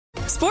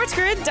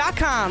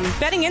SportsGrid.com.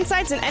 Betting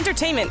insights and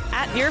entertainment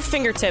at your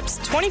fingertips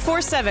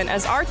 24/7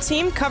 as our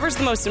team covers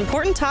the most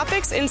important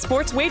topics in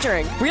sports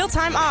wagering.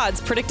 Real-time odds,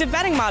 predictive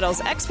betting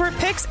models, expert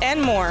picks,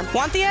 and more.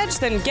 Want the edge?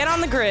 Then get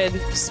on the grid.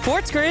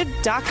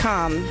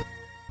 SportsGrid.com.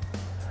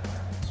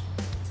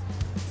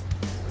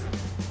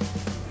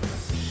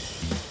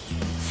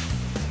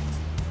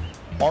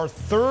 Our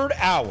third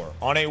hour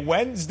on a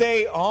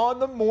Wednesday on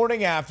the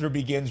morning after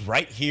begins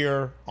right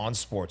here on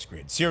Sports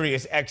Grid.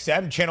 Sirius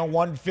XM, channel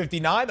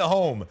 159, the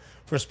home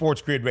for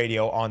Sports Grid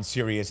Radio on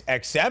Sirius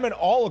XM and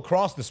all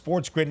across the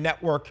Sports Grid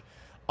network.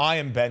 I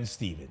am Ben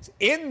Stevens.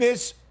 In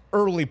this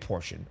early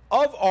portion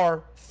of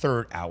our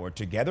third hour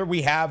together,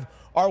 we have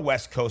our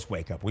West Coast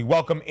Wake Up. We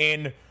welcome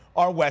in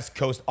our West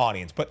Coast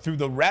audience. But through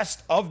the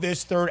rest of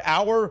this third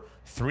hour,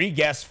 3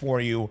 guests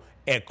for you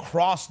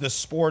across the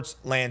sports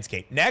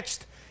landscape.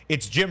 Next,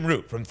 it's Jim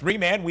Root from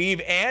 3-Man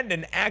Weave and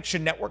an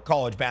Action Network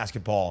college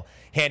basketball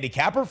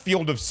handicapper,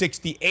 Field of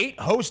 68,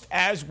 host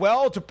as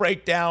well to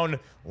break down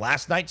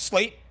last night's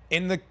slate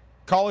in the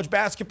college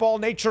basketball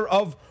nature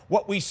of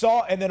what we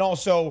saw, and then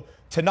also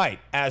tonight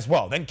as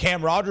well. Then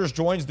Cam Rogers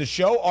joins the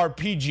show, our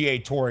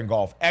PGA Touring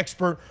golf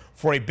expert,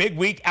 for a big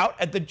week out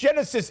at the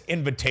Genesis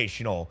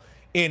Invitational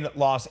in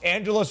Los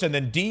Angeles. And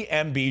then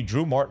DMB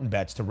Drew Martin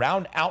Betts to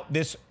round out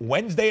this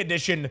Wednesday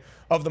edition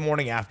of the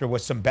morning after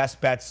with some best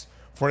bets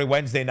for a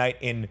Wednesday night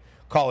in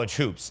college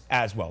hoops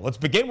as well. Let's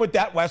begin with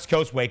that West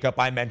Coast wake up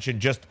I mentioned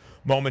just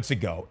moments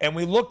ago. And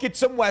we look at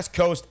some West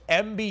Coast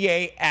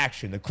NBA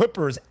action. The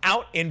Clippers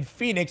out in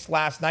Phoenix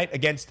last night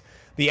against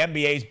the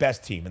NBA's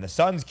best team. And the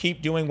Suns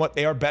keep doing what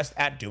they are best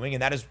at doing,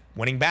 and that is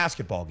winning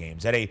basketball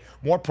games at a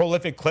more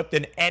prolific clip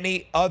than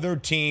any other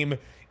team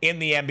in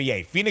the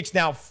NBA. Phoenix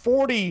now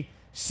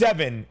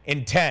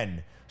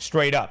 47-10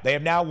 straight up. They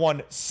have now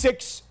won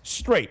 6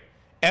 straight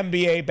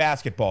NBA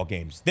basketball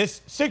games.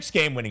 This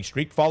 6-game winning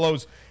streak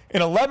follows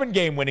an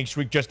 11-game winning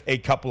streak just a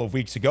couple of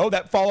weeks ago.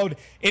 That followed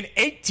an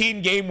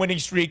 18-game winning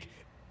streak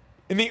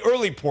in the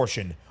early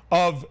portion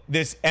of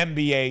this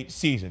NBA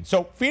season.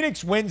 So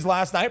Phoenix wins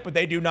last night, but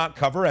they do not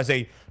cover as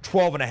a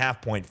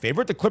 12.5-point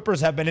favorite. The Clippers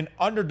have been an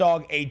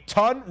underdog a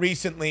ton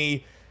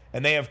recently,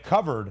 and they have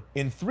covered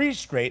in 3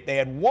 straight. They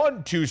had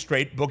won 2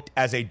 straight booked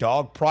as a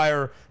dog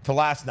prior to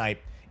last night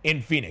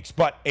in Phoenix.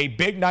 But a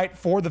big night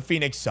for the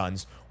Phoenix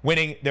Suns,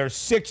 winning their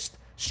 6th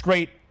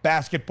straight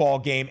basketball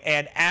game.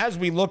 And as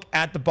we look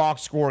at the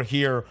box score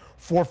here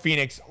for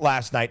Phoenix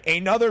last night,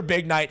 another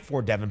big night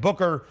for Devin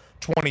Booker,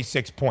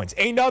 26 points.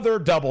 Another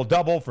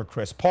double-double for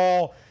Chris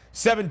Paul,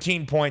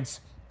 17 points,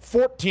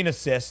 14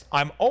 assists.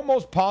 I'm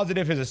almost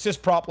positive his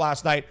assist prop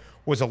last night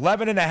was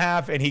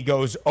 11.5, and he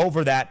goes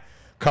over that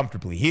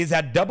comfortably. He has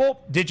had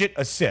double-digit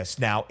assists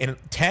now in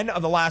 10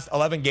 of the last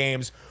 11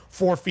 games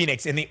for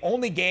Phoenix. In the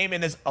only game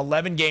in this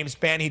 11-game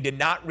span he did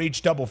not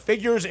reach double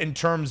figures in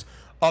terms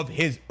of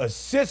his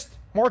assist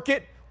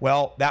market,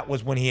 well, that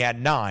was when he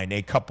had 9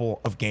 a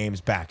couple of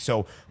games back.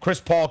 So Chris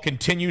Paul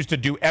continues to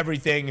do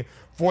everything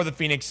for the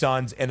Phoenix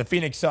Suns, and the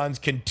Phoenix Suns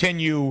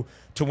continue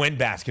to win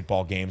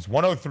basketball games.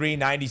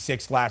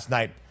 103-96 last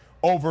night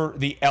over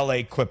the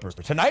LA Clippers.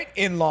 Tonight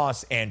in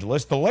Los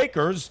Angeles, the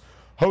Lakers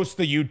host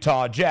the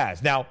Utah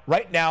Jazz. Now,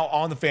 right now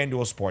on the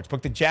FanDuel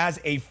Sportsbook, the Jazz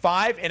a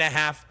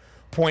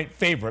 5.5-point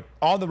favorite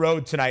on the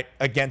road tonight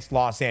against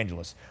Los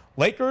Angeles.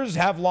 Lakers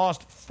have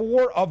lost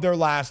 4 of their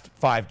last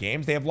 5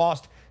 games. They have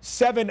lost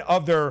 7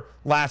 of their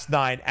last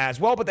 9 as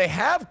well, but they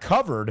have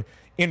covered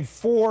in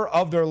 4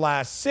 of their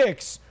last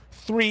 6,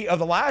 3 of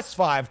the last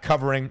 5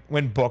 covering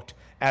when booked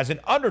as an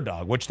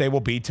underdog, which they will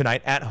be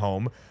tonight at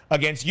home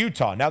against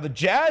Utah. Now, the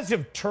Jazz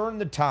have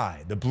turned the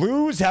tide. The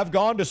Blues have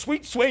gone to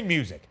sweet swing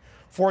music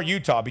for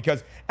Utah,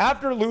 because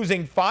after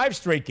losing 5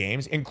 straight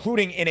games,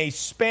 including in a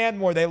span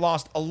where they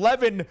lost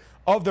 11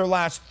 of their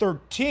last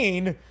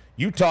 13,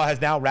 Utah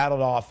has now rattled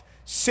off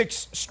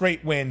 6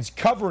 straight wins,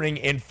 covering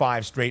in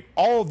 5 straight.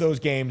 All of those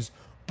games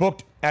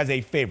booked as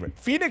a favorite.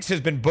 Phoenix has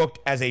been booked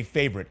as a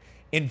favorite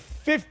in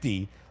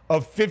 50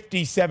 of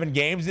 57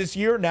 games this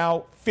year,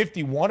 now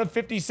 51 of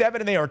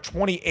 57, and they are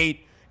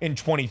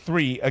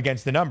 28-23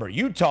 against the number.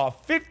 Utah,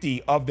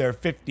 50 of their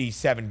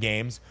 57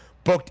 games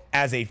booked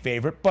as a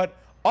favorite, but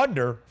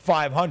under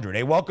 500.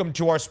 A welcome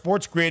to our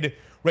Sports Grid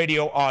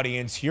radio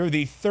audience here,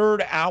 the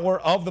third hour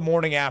of the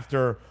morning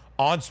after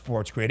on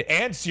Sports Grid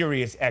and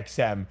Sirius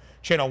XM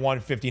channel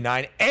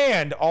 159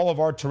 and all of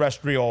our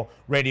terrestrial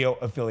radio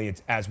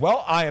affiliates as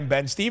well. I am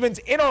Ben Stevens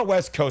in our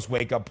West Coast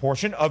wake up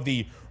portion of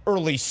the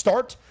early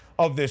start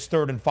of this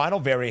third and final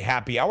very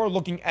happy hour,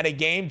 looking at a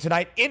game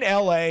tonight in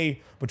LA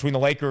between the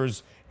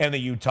Lakers and the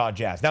Utah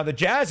Jazz. Now, the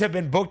Jazz have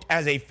been booked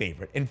as a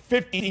favorite in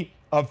 50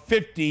 of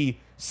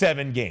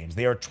 57 games.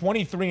 They are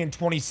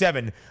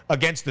 23-27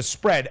 against the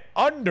spread,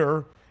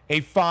 under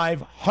a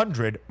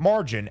 500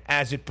 margin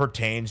as it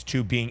pertains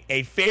to being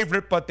a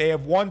favorite, but they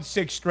have won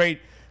 6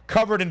 straight,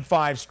 covered in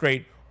 5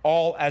 straight,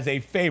 all as a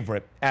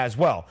favorite as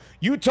well.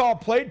 Utah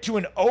played to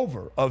an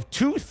over of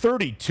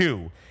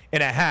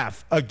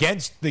 232.5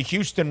 against the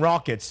Houston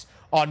Rockets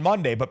on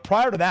Monday, but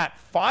prior to that,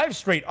 5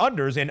 straight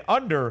unders and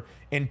under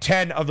in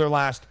 10 of their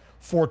last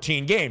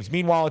 14 games.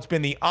 Meanwhile, it's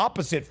been the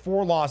opposite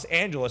for Los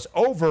Angeles,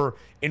 over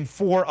in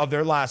 4 of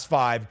their last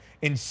 5,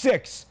 in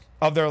 6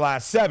 of their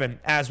last 7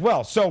 as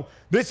well. So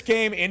this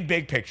game in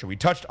big picture, we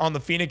touched on the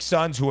Phoenix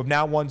Suns, who have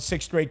now won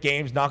 6 straight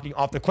games, knocking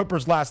off the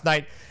Clippers last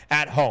night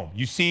at home.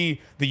 You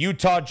see the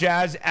Utah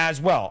Jazz as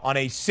well on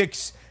a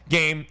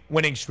 6-game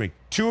winning streak.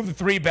 2 of the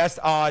 3 best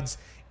odds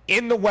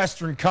in the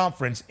Western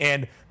Conference,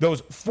 and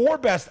those 4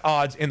 best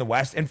odds in the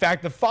West, in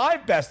fact, the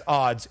 5 best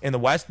odds in the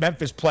West,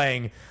 Memphis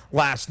playing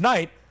last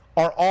night,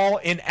 are all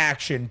in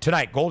action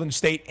tonight. Golden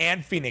State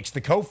and Phoenix,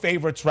 the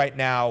co-favorites right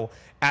now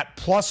at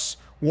plus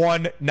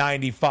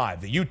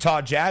 195. The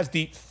Utah Jazz,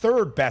 the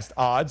 3rd best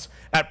odds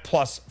at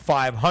plus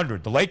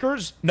 500. The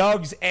Lakers,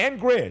 Nugs, and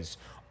Grizz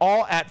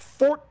all at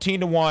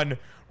 14-1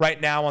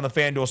 right now on the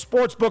FanDuel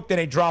Sportsbook. Then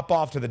a drop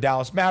off to the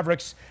Dallas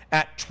Mavericks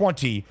at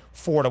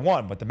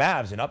 24-1. But the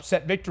Mavs, an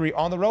upset victory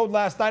on the road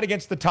last night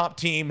against the top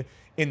team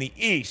in the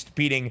East,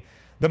 beating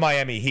the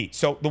Miami Heat.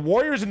 So the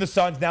Warriors and the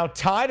Suns now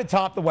tied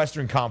atop the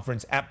Western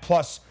Conference at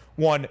plus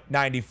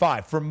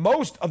 195. For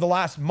most of the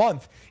last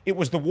month, it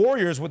was the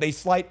Warriors with a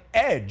slight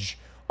edge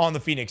on the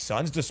Phoenix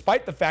Suns,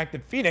 despite the fact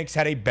that Phoenix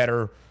had a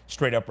better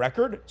straight-up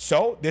record.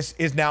 So this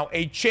is now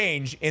a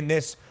change in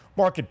this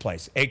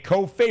marketplace. A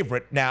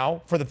co-favorite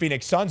now for the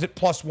Phoenix Suns at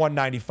plus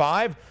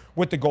 195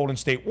 with the Golden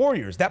State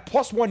Warriors. That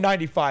plus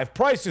 195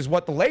 price is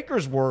what the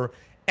Lakers were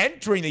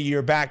entering the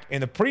year back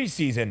in the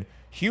preseason.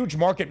 Huge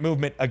market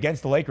movement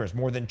against the Lakers,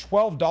 more than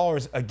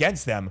 $12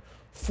 against them.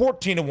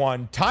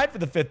 14-1, tied for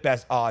the 5th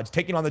best odds,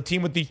 taking on the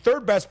team with the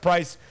 3rd best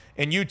price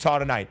in Utah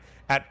tonight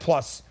at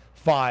plus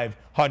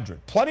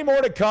 500. Plenty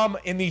more to come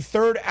in the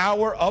 3rd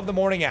hour of the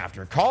morning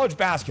after. College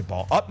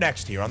basketball up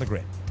next here on The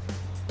Grid.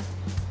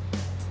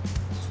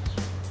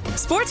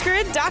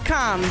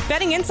 SportsGrid.com.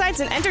 Betting insights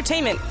and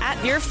entertainment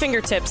at your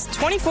fingertips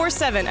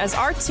 24/7 as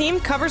our team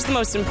covers the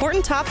most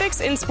important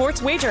topics in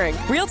sports wagering.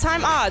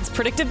 Real-time odds,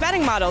 predictive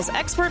betting models,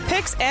 expert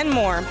picks, and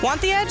more.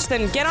 Want the edge?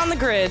 Then get on the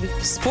grid.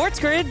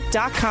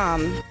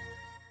 SportsGrid.com.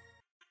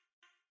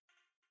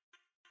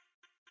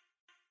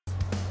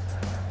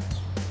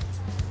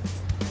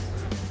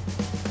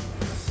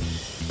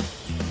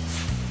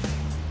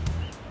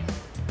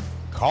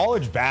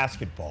 College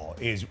basketball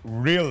is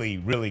really,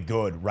 really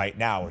good right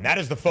now, and that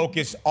is the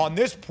focus on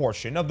this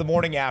portion of the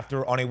morning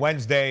after on a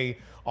Wednesday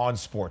on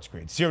Sports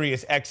Grid.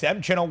 Sirius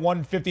XM, channel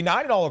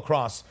 159, and all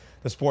across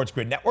the Sports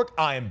Grid network.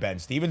 I am Ben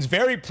Stevens,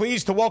 very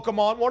pleased to welcome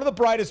on one of the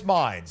brightest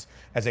minds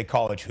as a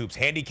college hoops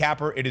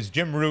handicapper. It is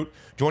Jim Root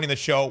joining the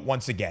show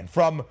once again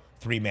from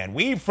Three-Man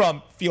Weave,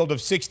 from Field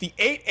of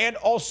 68, and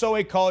also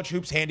a college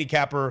hoops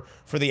handicapper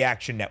for the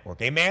Action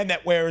Network. A man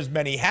that wears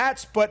many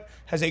hats, but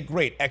has a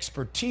great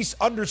expertise,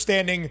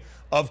 understanding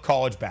of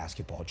college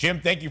basketball.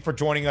 Jim, thank you for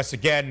joining us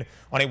again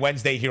on a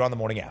Wednesday here on the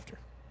morning after.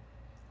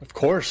 Of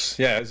course.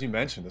 Yeah, as you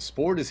mentioned, the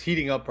sport is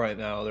heating up right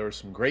now. There were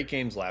some great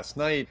games last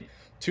night.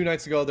 2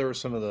 nights ago, there were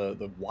some of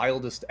the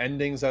wildest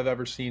endings I've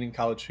ever seen in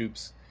college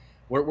hoops.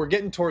 We're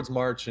getting towards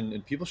March,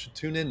 and people should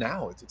tune in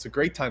now. It's a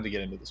great time to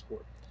get into the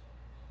sport.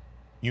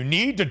 You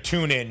need to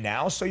tune in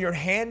now so you're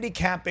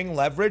handicapping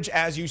leverage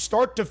as you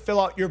start to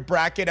fill out your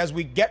bracket as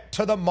we get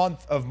to the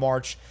month of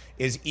March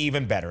is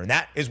even better. And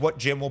that is what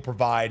Jim will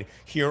provide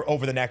here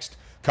over the next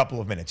couple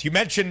of minutes. You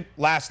mentioned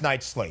last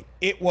night's slate.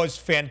 It was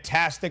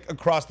fantastic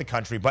across the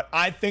country, but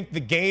I think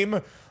the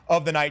game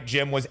of the night,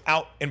 Jim, was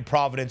out in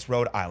Providence,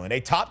 Rhode Island. A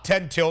top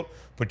 10 tilt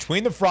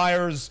between the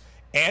Friars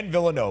and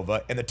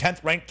Villanova, and the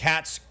 10th ranked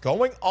Cats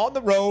going on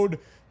the road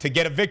to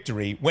get a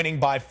victory, winning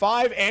by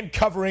 5 and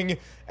covering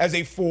as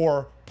a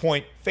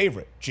 4-point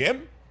favorite.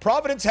 Jim,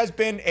 Providence has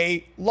been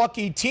a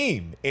lucky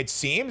team, it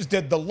seems.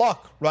 Did the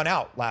luck run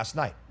out last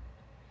night?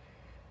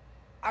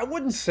 I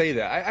wouldn't say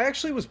that. I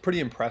actually was pretty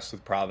impressed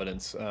with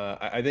Providence.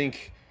 I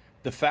think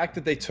the fact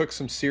that they took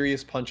some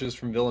serious punches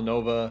from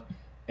Villanova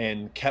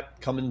and kept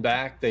coming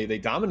back, they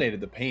dominated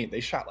the paint.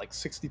 They shot like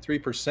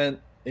 63%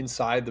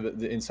 inside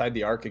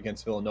the arc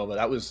against Villanova.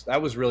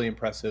 That was really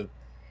impressive.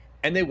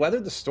 And they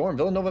weathered the storm.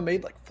 Villanova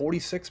made like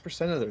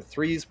 46% of their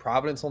threes.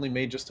 Providence only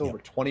made just over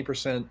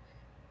 20%. And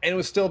it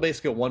was still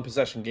basically a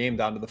 1-possession game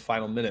down to the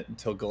final minute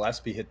until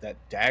Gillespie hit that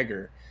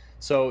dagger.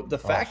 So the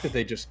fact that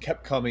they just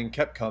kept coming,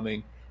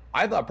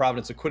 I thought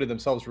Providence acquitted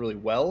themselves really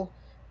well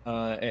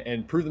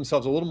and proved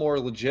themselves a little more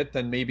legit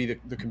than maybe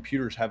the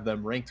computers have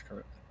them ranked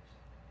currently.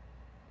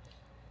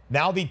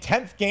 Now the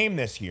 10th game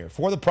this year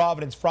for the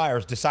Providence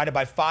Friars, decided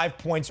by 5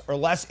 points or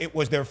less. It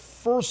was their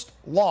first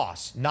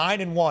loss,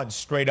 9-1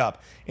 straight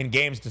up in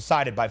games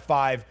decided by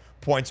 5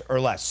 points or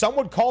less. Some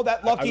would call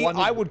that lucky.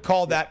 I would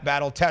call that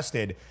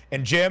battle-tested.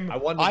 And Jim,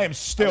 I am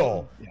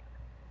still...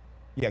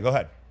 Yeah, go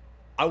ahead.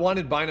 I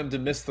wanted Bynum to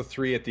miss the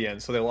 3 at the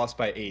end, so they lost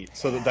by 8.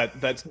 So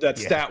that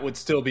stat would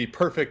still be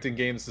perfect in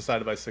games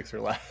decided by 6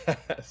 or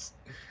less.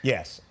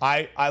 Yes,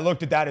 I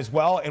looked at that as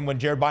well, and when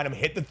Jared Bynum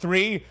hit the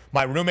 3,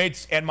 my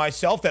roommates and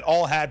myself that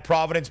all had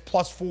Providence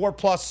 +4,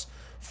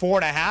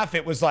 +4.5,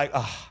 it was like,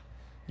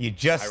 you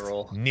just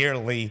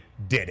nearly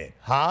did it,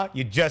 huh?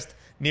 You just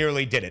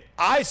nearly did it.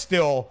 I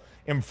still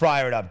am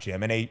fired up,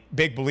 Jim, and a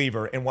big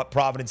believer in what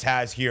Providence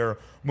has here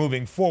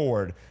moving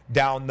forward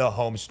down the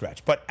home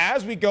stretch. But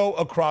as we go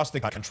across the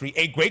country,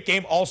 a great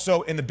game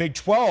also in the Big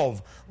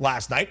 12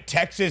 last night.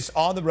 Texas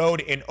on the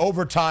road in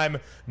overtime,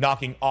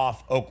 knocking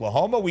off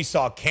Oklahoma. We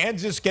saw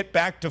Kansas get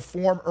back to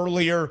form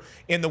earlier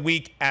in the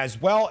week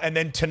as well. And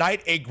then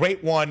tonight, a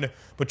great one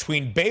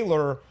between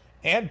Baylor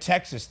and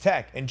Texas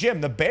Tech. And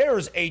Jim, the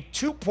Bears, a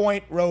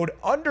 2-point road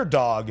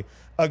underdog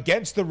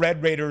against the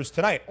Red Raiders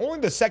tonight. Only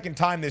the second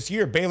time this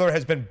year Baylor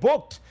has been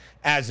booked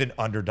as an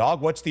underdog.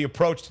 What's the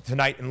approach to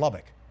tonight in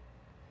Lubbock?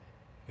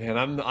 And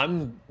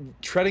I'm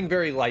treading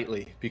very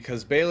lightly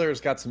because Baylor's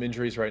got some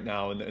injuries right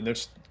now, and they're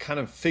kind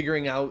of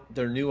figuring out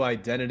their new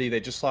identity. They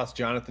just lost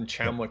Jonathan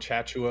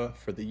Chachua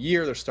for the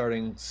year. They're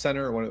starting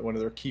center, one of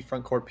their key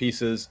front court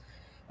pieces.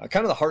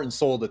 Kind of the heart and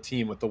soul of the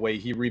team with the way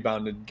he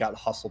rebounded, got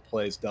hustle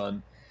plays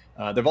done.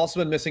 They've also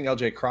been missing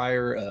LJ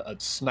Cryer, a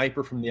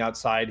sniper from the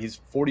outside.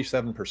 He's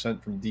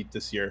 47% from deep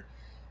this year.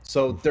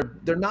 So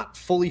they're not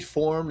fully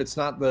formed. It's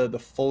not the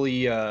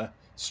fully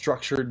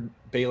structured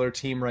Baylor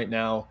team right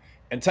now.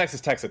 And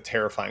Texas Tech's a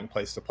terrifying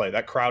place to play.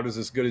 That crowd is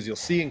as good as you'll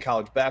see in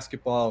college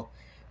basketball.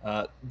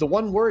 The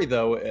one worry,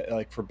 though,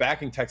 like for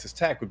backing Texas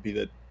Tech would be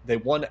that they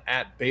won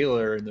at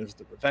Baylor, and there's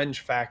the revenge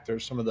factor.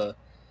 Some of the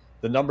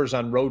numbers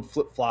on road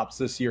flip-flops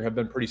this year have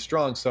been pretty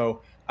strong.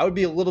 So I would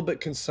be a little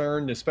bit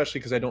concerned, especially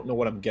because I don't know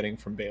what I'm getting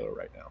from Baylor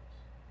right now.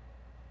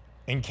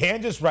 In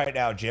Kansas right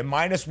now, Jim,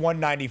 minus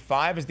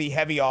 195 is the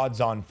heavy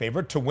odds-on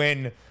favorite to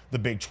win the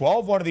Big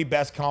 12, one of the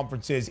best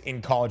conferences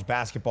in college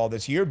basketball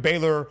this year.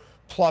 Baylor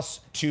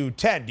plus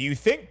 210. Do you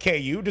think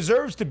KU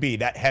deserves to be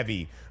that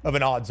heavy of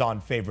an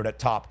odds-on favorite at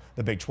top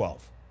the Big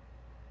 12?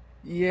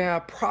 Yeah,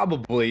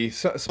 probably.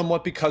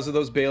 Somewhat because of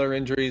those Baylor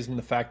injuries and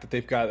the fact that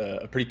they've got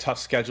a pretty tough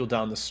schedule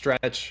down the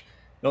stretch.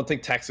 I don't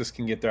think Texas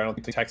can get there. I don't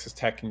think Texas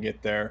Tech can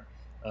get there.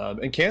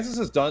 And Kansas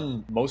has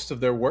done most of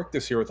their work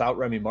this year without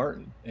Remy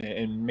Martin.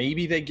 And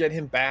maybe they get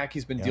him back.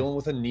 He's been dealing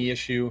with a knee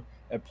issue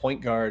at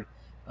point guard.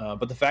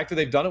 But the fact that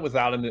they've done it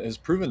without him has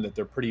proven that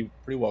they're pretty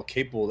well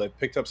capable. They've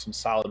picked up some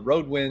solid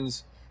road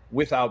wins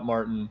without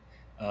Martin.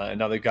 And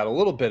now they've got a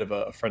little bit of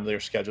a friendlier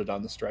schedule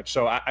down the stretch.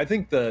 So I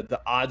think the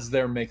odds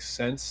there make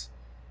sense.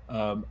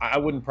 I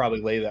wouldn't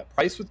probably lay that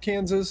price with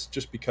Kansas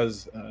just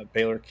because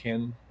Baylor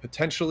can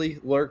potentially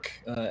lurk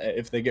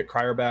if they get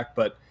Cryer back,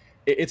 but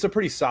it's a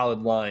pretty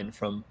solid line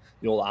from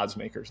the old odds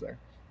makers there.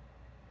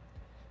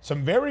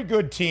 Some very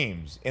good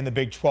teams in the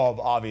Big 12,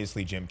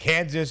 obviously, Jim.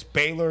 Kansas,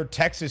 Baylor,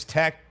 Texas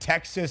Tech,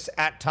 Texas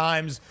at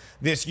times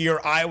this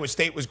year. Iowa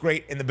State was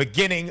great in the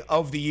beginning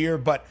of the year,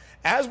 but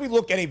as we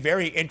look at a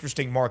very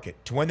interesting market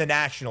to win the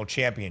national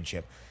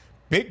championship,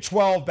 Big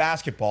 12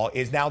 basketball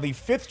is now the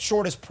fifth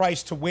shortest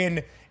price to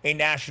win a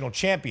national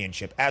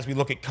championship as we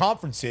look at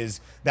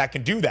conferences that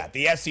can do that.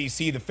 The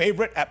SEC, the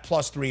favorite at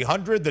plus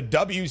 300. The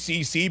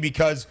WCC,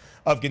 because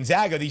of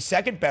Gonzaga, the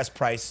second best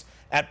price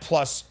at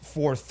plus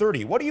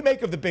 430. What do you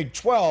make of the Big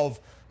 12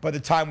 by the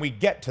time we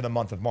get to the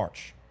month of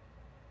March?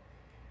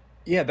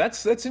 Yeah,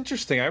 that's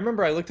interesting. I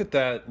remember I looked at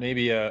that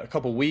maybe a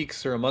couple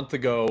weeks or a month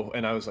ago,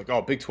 and I was like,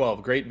 oh, Big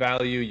 12, great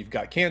value. You've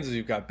got Kansas,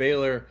 you've got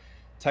Baylor,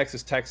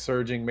 Texas Tech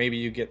surging. Maybe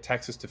you get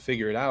Texas to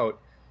figure it out.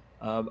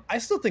 I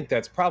still think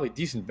that's probably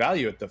decent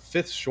value at the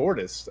fifth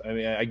shortest. I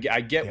mean,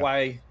 I get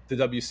why the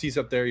WC's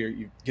up there.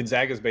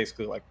 Gonzaga's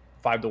basically like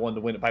 5-1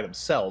 to win it by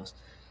themselves.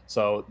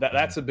 So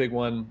that's a big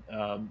one.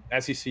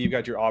 SEC, you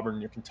got your Auburn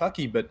and your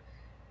Kentucky, but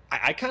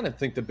I kind of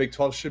think the Big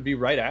 12 should be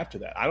right after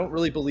that. I don't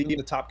really believe in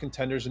the top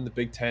contenders in the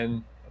Big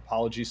 10.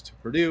 Apologies to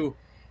Purdue.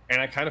 And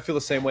I kind of feel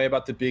the same way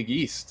about the Big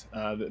East.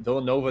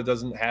 Villanova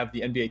doesn't have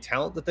the NBA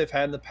talent that they've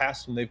had in the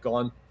past when they've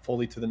gone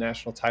fully to the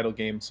national title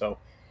game. So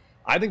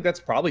I think that's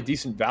probably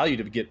decent value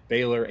to get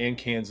Baylor and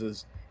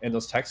Kansas and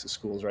those Texas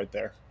schools right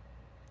there.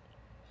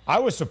 I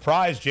was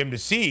surprised, Jim, to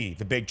see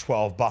the Big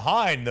 12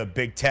 behind the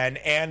Big 10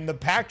 and the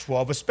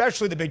Pac-12,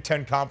 especially the Big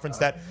 10 conference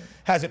that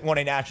hasn't won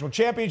a national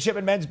championship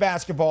in men's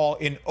basketball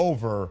in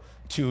over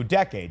 2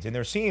 decades. And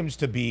there seems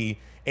to be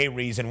a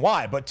reason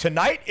why. But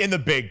tonight in the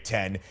Big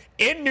 10,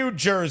 in New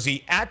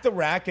Jersey, at the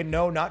Rack, and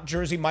no, not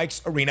Jersey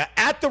Mike's Arena,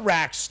 at the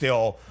Rack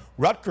still,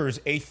 Rutgers,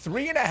 a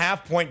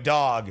 3.5-point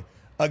dog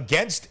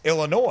against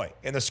Illinois.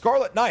 And the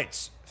Scarlet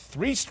Knights,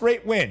 3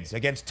 straight wins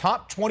against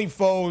top 20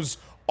 foes,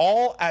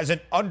 all as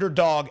an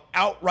underdog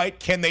outright.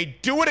 Can they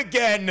do it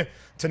again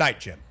tonight,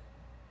 Jim?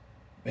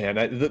 Man,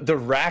 the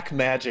rack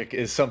magic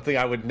is something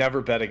I would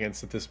never bet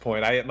against at this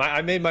point.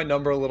 I made my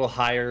number a little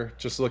higher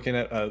just looking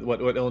at what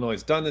Illinois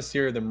has done this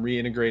year, them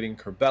reintegrating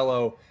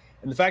Curbelo,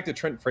 and the fact that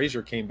Trent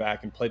Frazier came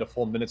back and played a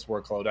full minutes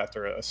workload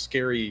after a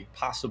scary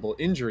possible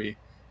injury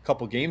a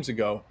couple games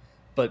ago.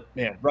 But,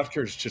 man,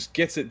 Rutgers just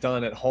gets it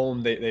done at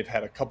home. They've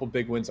had a couple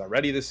big wins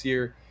already this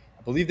year.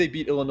 I believe they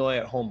beat Illinois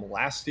at home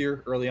last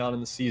year, early on in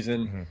the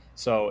season. Mm-hmm.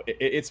 So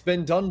it's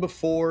been done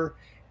before,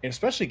 and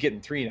especially getting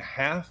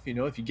 3.5. You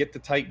know, if you get the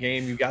tight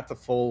game, you got the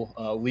full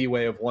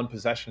leeway of one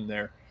possession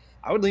there.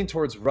 I would lean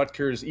towards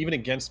Rutgers, even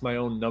against my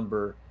own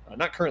number.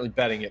 Not currently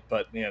betting it,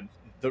 but, man,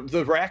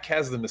 the rack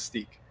has the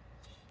mystique.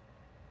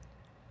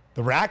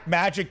 The rack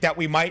magic that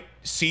we might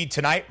see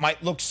tonight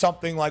might look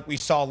something like we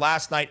saw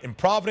last night in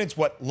Providence,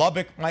 what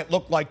Lubbock might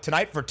look like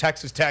tonight for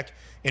Texas Tech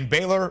in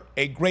Baylor.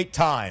 A great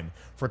time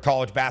for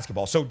college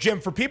basketball. So,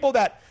 Jim, for people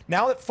that,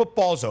 now that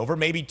football's over,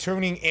 maybe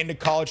tuning into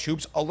college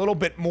hoops a little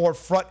bit more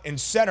front and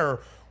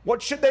center,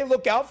 what should they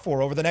look out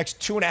for over the next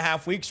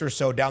 2.5 weeks or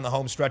so down the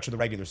home stretch of the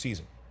regular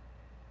season?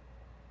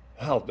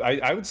 Well,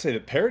 I would say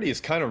that parity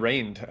has kind of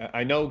reigned.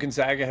 I know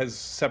Gonzaga has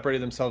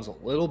separated themselves a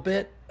little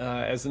bit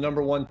as the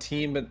number one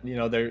team, but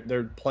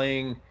they're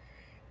playing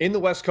in the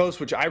West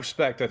Coast, which I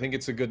respect. I think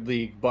it's a good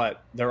league,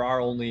 but there are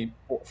only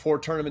 4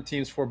 tournament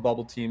teams, 4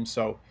 bubble teams.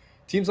 So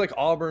teams like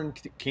Auburn,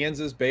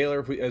 Kansas,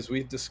 Baylor, as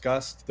we've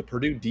discussed, the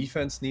Purdue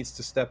defense needs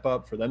to step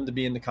up for them to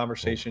be in the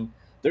conversation.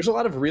 There's a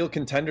lot of real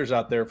contenders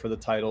out there for the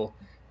title,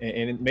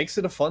 and it makes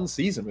it a fun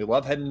season. We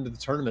love heading into the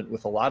tournament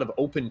with a lot of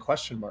open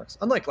question marks,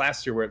 unlike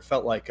last year where it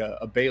felt like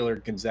a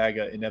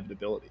Baylor-Gonzaga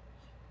inevitability.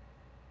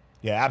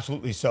 Yeah,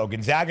 absolutely so.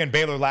 Gonzaga and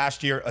Baylor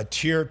last year, a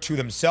tier to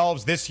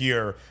themselves. This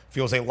year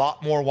feels a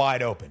lot more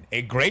wide open.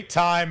 A great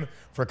time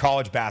for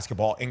college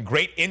basketball and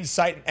great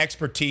insight and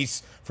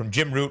expertise from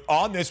Jim Root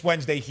on this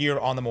Wednesday here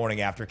on The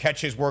Morning After. Catch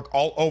his work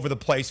all over the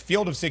place.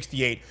 Field of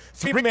 68,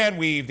 3-Man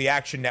Weave, the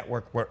Action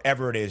Network,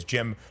 wherever it is,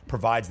 Jim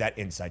provides that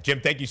insight. Jim,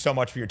 thank you so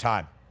much for your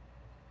time.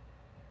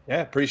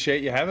 Yeah,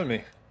 appreciate you having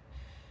me.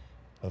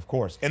 Of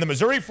course. And the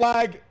Missouri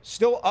flag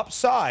still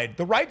upside,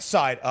 the right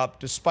side up,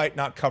 despite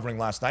not covering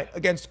last night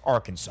against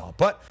Arkansas.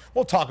 But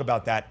we'll talk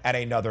about that at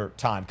another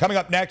time. Coming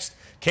up next,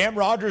 Cam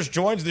Rogers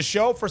joins the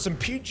show for some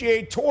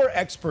PGA Tour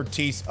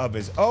expertise of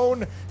his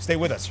own. Stay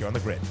with us here on The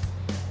Grid.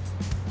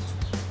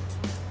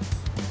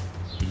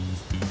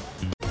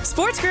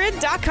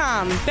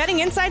 SportsGrid.com. Betting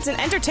insights and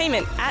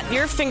entertainment at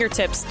your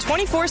fingertips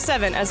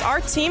 24/7 as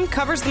our team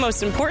covers the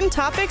most important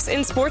topics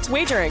in sports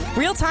wagering.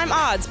 Real-time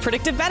odds,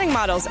 predictive betting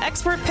models,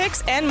 expert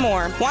picks, and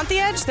more. Want the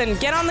edge? Then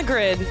get on the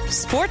grid.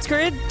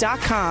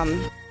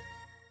 SportsGrid.com.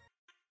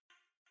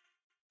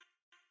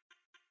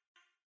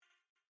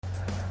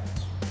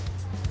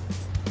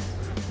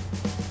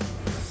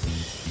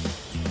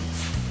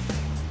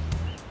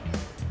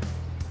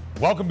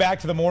 Welcome back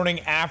to The Morning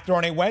After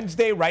on a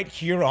Wednesday right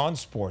here on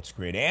Sports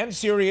Grid and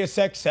Sirius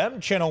XM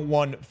Channel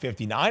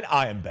 159.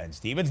 I am Ben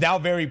Stevens. Now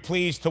very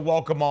pleased to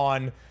welcome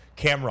on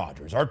Cam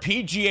Rogers, our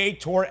PGA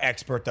Tour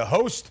expert, the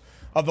host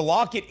of the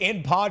Lock It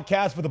In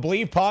podcast for the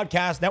Believe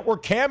Podcast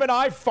Network. Cam and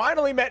I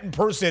finally met in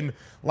person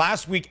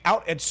last week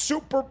out at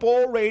Super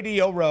Bowl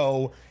Radio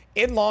Row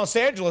in Los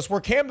Angeles,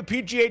 where Cam, the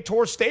PGA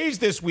Tour stays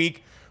this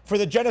week for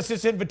the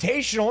Genesis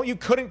Invitational. You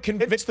couldn't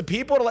convince the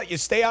people to let you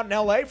stay out in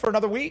LA for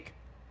another week?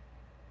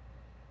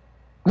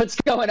 What's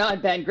going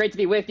on, Ben? Great to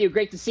be with you.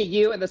 Great to see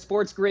you and the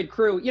Sports Grid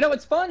crew. You know,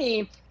 it's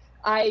funny.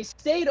 I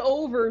stayed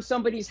over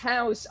somebody's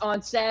house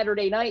on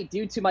Saturday night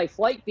due to my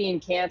flight being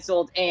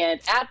canceled.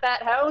 And at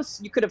that house,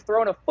 you could have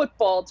thrown a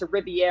football to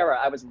Riviera.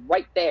 I was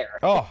right there.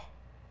 Oh.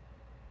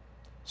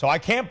 So I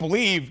can't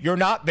believe you're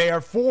not there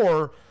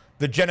for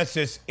the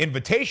Genesis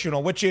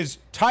Invitational, which is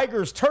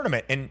Tiger's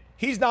tournament. And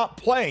he's not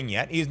playing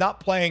yet. He's not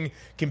playing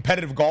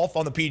competitive golf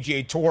on the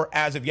PGA Tour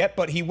as of yet,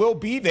 but he will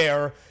be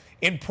there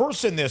in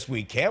person this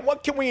week. Cam,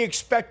 what can we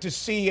expect to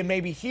see and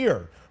maybe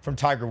hear from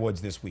Tiger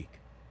Woods this week?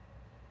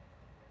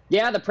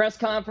 Yeah, the press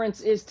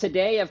conference is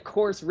today. Of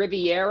course,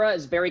 Riviera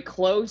is very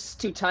close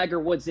to Tiger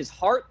Woods'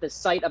 heart, the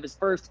site of his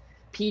first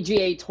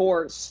PGA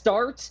Tour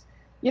start.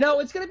 You know,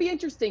 it's going to be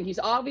interesting. He's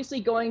obviously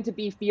going to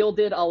be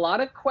fielded a lot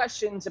of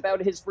questions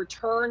about his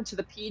return to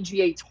the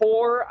PGA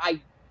Tour.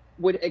 I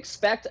would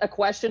expect a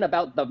question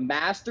about the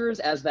Masters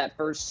as that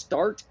first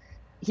start.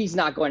 He's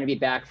not going to be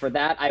back for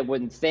that, I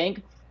wouldn't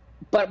think.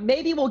 But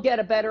maybe we'll get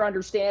a better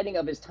understanding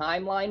of his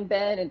timeline,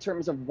 Ben, in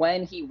terms of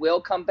when he will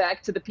come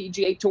back to the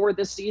PGA Tour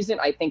this season.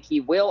 I think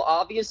he will,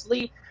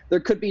 obviously. There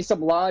could be some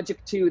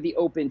logic to the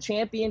Open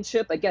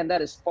Championship. Again,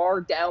 that is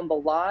far down the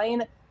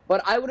line.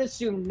 But I would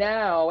assume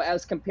now,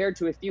 as compared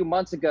to a few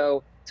months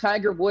ago,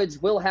 Tiger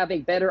Woods will have a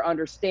better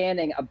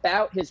understanding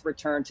about his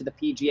return to the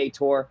PGA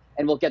Tour,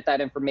 and we'll get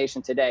that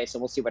information today. So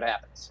we'll see what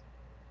happens.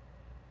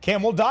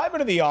 Cam, we'll dive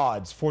into the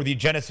odds for the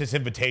Genesis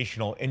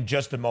Invitational in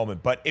just a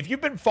moment. But if you've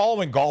been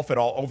following golf at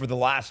all over the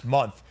last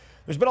month,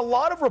 there's been a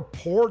lot of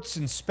reports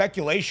and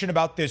speculation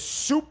about this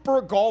Super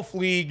Golf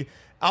League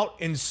out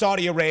in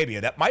Saudi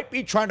Arabia that might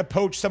be trying to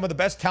poach some of the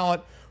best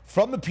talent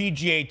from the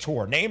PGA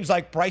Tour. Names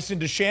like Bryson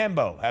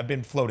DeChambeau have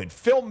been floated.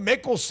 Phil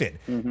Mickelson.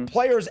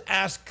 Players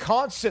ask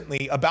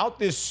constantly about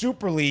this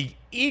Super League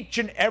each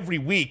and every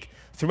week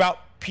throughout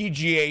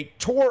PGA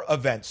Tour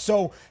events.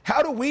 So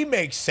how do we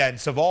make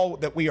sense of all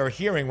that we are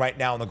hearing right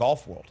now in the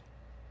golf world?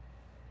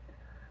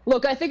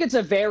 Look, I think it's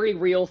a very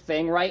real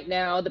thing right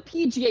now. The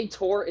PGA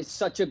Tour is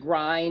such a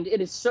grind.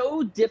 It is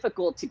so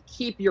difficult to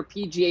keep your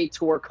PGA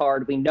Tour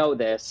card. We know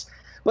this.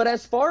 But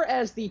as far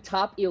as the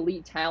top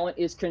elite talent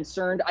is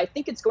concerned, I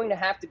think it's going to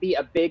have to be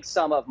a big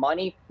sum of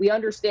money. We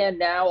understand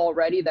now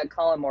already that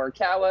Colin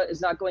Morikawa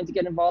is not going to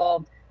get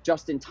involved.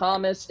 Justin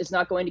Thomas is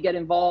not going to get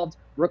involved.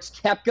 Brooks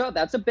Koepka,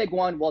 that's a big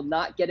one, will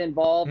not get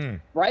involved.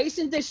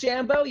 Bryson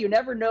DeChambeau, you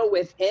never know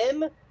with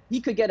him. he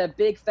could get a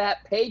big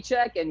fat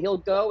paycheck and he'll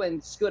go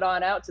and scoot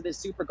on out to this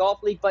Super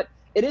Golf League. But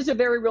it is a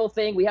very real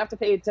thing. We have to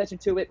pay attention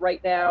to it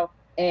right now.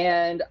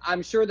 And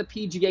I'm sure the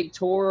PGA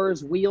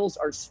Tour's wheels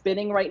are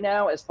spinning right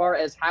now as far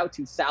as how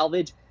to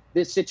salvage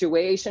this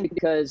situation,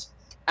 because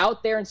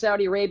out there in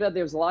Saudi Arabia,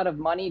 there's a lot of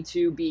money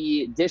to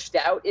be dished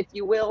out, if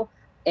you will.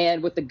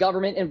 And with the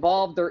government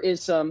involved, there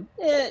is some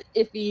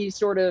iffy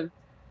sort of,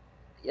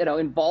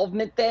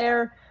 involvement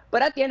there.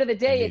 But at the end of the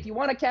day, if you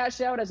want to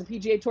cash out as a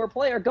PGA Tour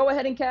player, go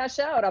ahead and cash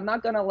out. I'm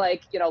not going to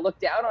look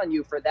down on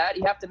you for that.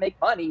 You have to make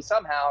money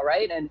somehow,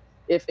 right? And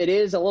if it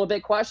is a little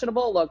bit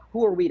questionable, look,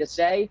 who are we to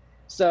say?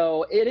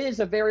 So it is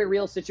a very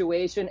real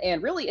situation,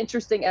 and really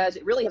interesting, as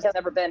it really has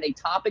never been a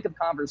topic of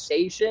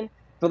conversation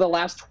for the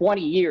last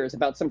 20 years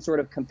about some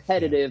sort of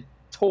competitive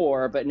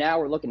tour, but now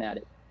we're looking at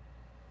it.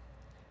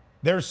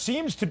 There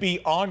seems to be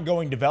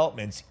ongoing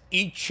developments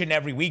each and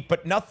every week,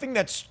 but nothing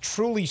that's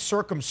truly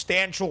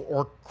circumstantial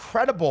or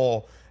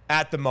credible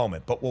at the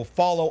moment. But we'll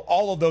follow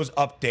all of those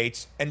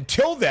updates.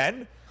 Until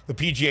then, the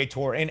PGA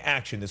Tour in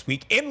action this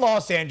week in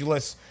Los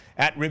Angeles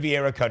at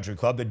Riviera Country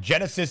Club, the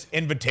Genesis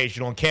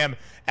Invitational. And Cam,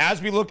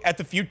 as we look at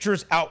the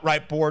futures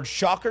outright board,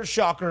 shocker,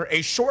 shocker,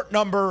 a short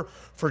number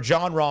for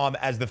Jon Rahm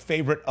as the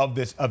favorite of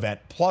this event,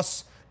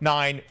 plus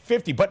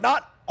 950, but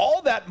not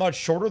all that much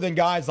shorter than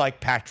guys like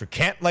Patrick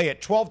Cantlay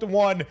at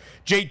 12-1,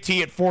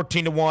 JT at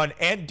 14-1,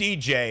 and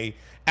DJ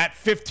at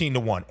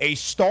 15-1. A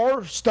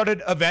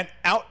star-studded event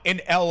out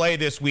in LA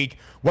this week.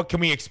 What can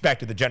we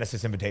expect at the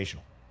Genesis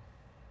Invitational?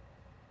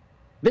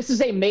 This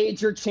is a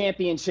major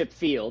championship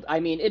field.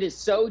 I mean, it is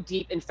so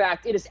deep. In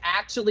fact, it is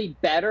actually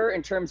better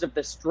in terms of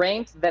the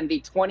strength than the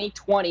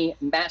 2020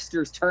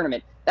 Masters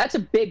tournament. That's a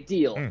big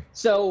deal.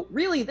 So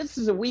really, this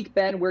is a week,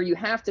 Ben, where you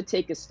have to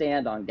take a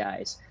stand on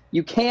guys.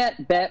 You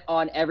can't bet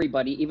on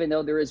everybody, even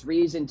though there is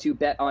reason to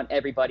bet on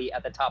everybody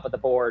at the top of the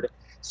board.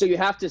 So you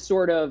have to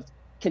sort of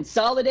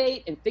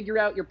consolidate and figure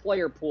out your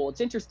player pool.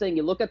 It's interesting.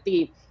 You look at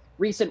the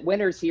recent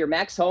winners here.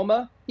 Max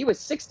Homa, he was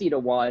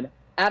 60-1.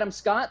 Adam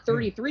Scott,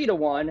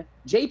 33-1.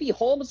 JB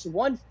Holmes,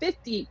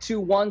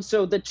 150-1.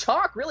 So the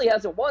chalk really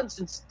hasn't won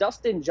since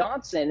Dustin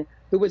Johnson,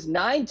 who was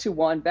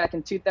 9-1 back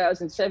in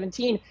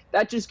 2017.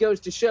 That just goes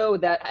to show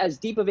that as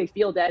deep of a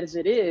field as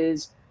it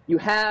is, you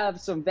have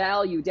some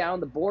value down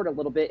the board a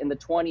little bit in the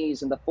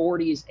 20s and the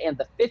 40s and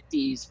the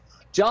 50s.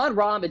 Jon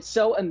Rahm, it's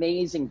so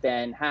amazing,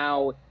 Ben,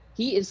 how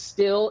he is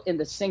still in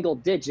the single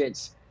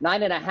digits,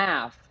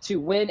 9.5, to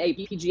win a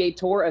PGA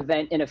Tour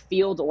event in a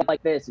field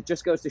like this. It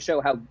just goes to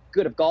show how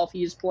good of golf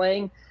he is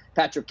playing.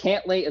 Patrick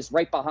Cantlay is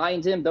right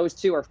behind him. Those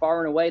two are far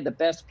and away the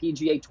best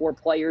PGA Tour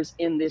players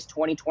in this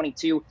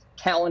 2022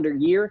 calendar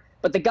year.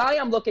 But the guy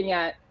I'm looking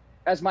at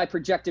as my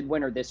projected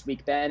winner this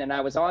week, Ben, and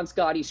I was on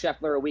Scotty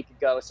Scheffler a week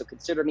ago, so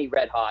consider me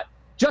red hot.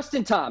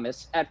 Justin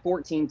Thomas at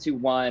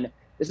 14-1.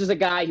 This is a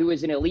guy who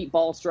is an elite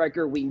ball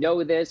striker. We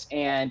know this,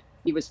 and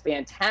he was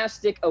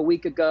fantastic a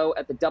week ago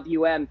at the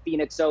WM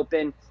Phoenix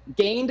Open.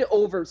 Gained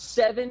over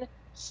 7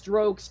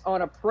 strokes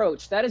on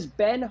approach. That is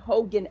Ben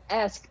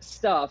Hogan-esque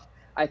stuff.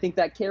 I think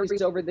that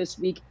carries over this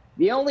week.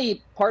 The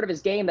only part of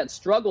his game that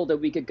struggled a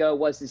week ago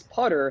was his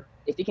putter.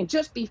 If he can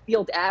just be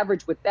field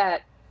average with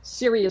that,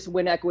 serious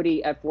win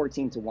equity at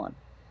 14-1.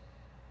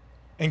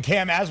 And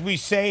Cam, as we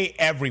say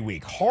every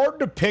week, hard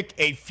to pick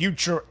a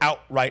future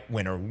outright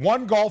winner.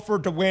 One golfer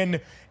to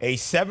win a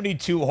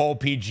 72-hole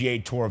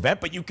PGA Tour event,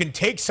 but you can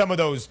take some of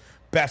those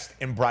best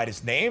and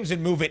brightest names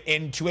and move it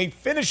into a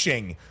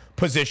finishing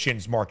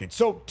positions market.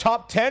 So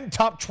top 10,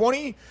 top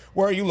 20,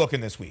 where are you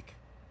looking this week?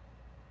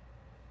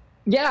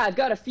 Yeah, I've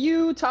got a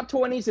few top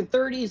 20s and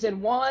 30s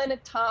and one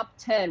top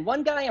 10.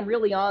 One guy I'm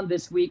really on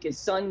this week is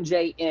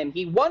Sungjae Im.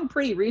 He won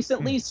pretty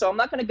recently, so I'm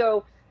not going to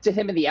go to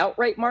him in the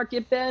outright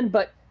market, Ben,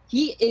 but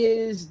he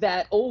is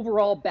that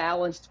overall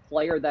balanced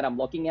player that I'm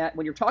looking at.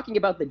 When you're talking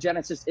about the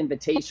Genesis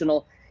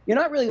Invitational, you're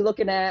not really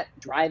looking at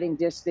driving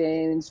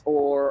distance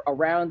or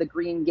around the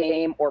green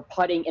game or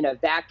putting in a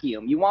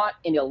vacuum. You want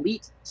an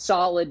elite,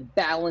 solid,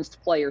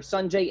 balanced player.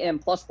 Sungjae Im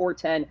plus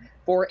 410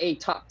 for a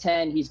top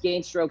 10. He's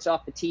gained strokes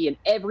off the tee in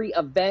every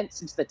event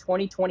since the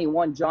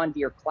 2021 John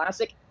Deere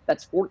Classic.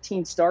 That's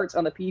 14 starts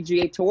on the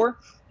PGA Tour.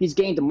 He's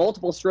gained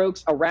multiple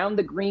strokes around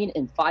the green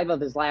in 5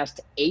 of his last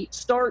 8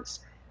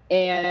 starts.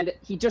 And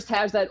he just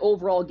has that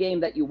overall game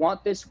that you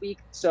want this week.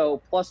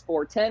 So plus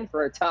 410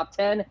 for a top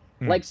 10,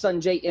 like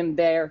Sungjae Im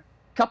there.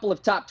 Couple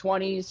of top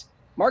 20s.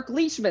 Mark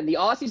Leishman, the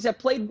Aussies have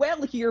played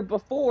well here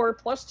before,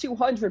 plus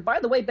 200. By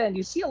the way, Ben,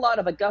 you see a lot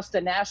of Augusta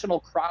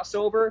National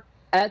crossover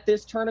at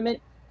this tournament.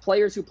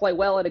 Players who play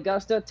well at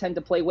Augusta tend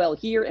to play well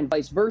here and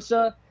vice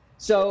versa.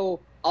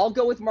 So I'll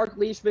go with Mark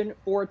Leishman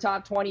for a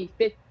top 20,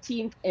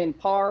 15th in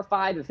par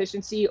 5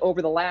 efficiency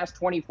over the last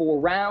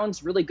 24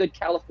 rounds. Really good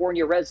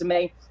California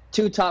resume.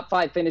 2 top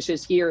 5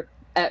 finishes here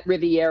at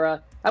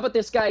Riviera. How about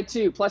this guy,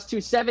 too? Plus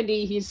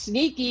 270. He's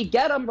sneaky.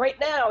 Get him right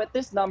now at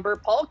this number.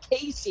 Paul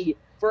Casey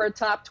for a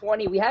top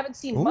 20. We haven't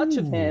seen much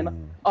of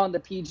him on the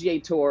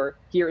PGA Tour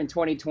here in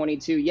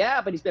 2022.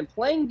 Yeah, but he's been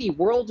playing the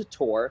World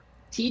Tour,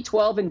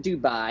 T12 in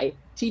Dubai,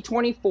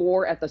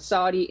 T24 at the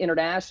Saudi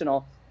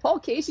International. Paul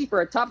Casey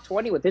for a top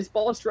 20 with his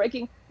ball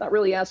striking. Not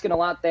really asking a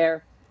lot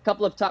there. A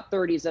couple of top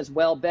 30s as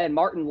well, Ben.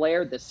 Martin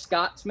Laird, the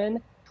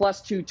Scotsman,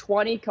 plus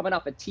 220, coming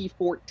off a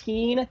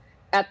T14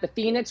 at the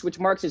Phoenix, which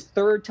marks his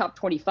third top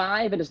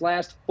 25 in his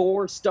last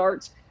 4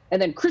 starts.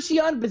 And then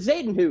Christian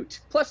Bezuidenhout,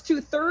 plus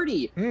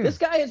 230. This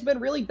guy has been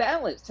really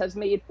balanced, has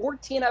made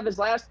 14 of his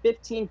last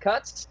 15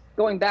 cuts,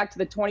 going back to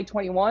the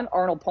 2021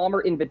 Arnold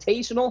Palmer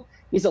Invitational.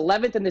 He's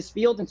 11th in this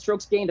field in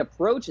strokes gained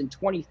approach and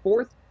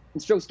 24th in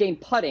strokes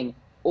gained putting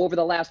over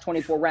the last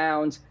 24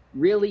 rounds.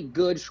 Really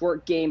good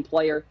short game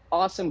player,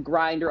 awesome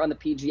grinder on the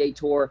PGA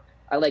Tour.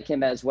 I like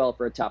him as well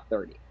for a top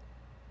 30.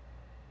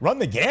 Run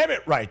the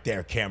gamut right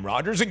there, Cam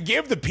Rogers, and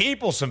give the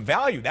people some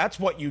value. That's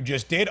what you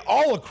just did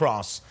all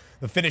across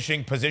the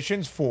finishing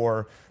positions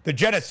for the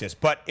Genesis.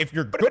 But if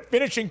you're good at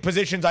finishing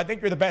positions, I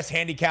think you're the best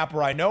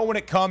handicapper I know when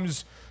it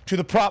comes to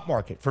the prop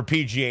market for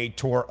PGA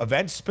Tour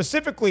events,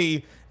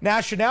 specifically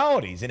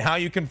nationalities, and how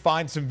you can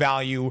find some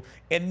value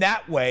in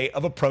that way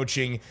of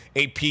approaching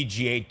a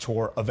PGA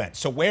Tour event.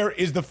 So where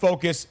is the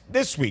focus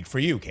this week for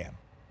you, Cam?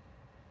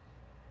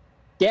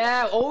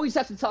 Yeah, always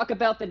have to talk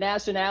about the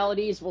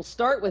nationalities. We'll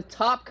start with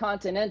top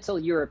continental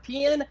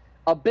European.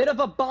 A bit of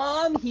a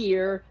bomb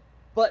here,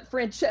 but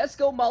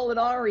Francesco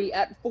Molinari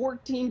at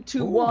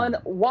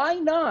 14-1. Why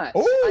not?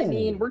 Ooh. I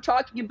mean, we're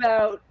talking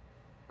about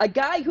a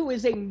guy who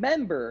is a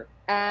member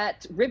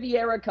at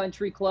Riviera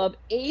Country Club,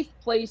 8th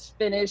place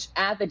finish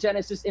at the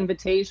Genesis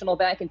Invitational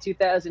back in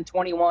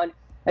 2021,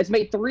 has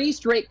made 3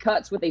 straight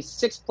cuts with a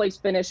 6th place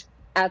finish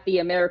at the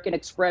American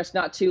Express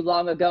not too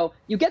long ago.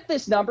 You get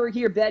this number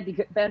here,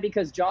 Ben,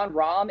 because John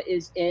Rahm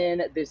is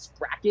in this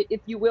bracket, if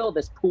you will,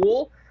 this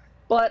pool.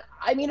 But,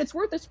 I mean, it's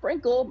worth a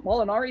sprinkle.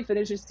 Molinari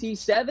finishes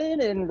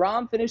T7 and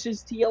Rahm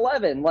finishes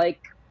T11.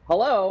 Like,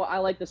 hello, I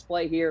like this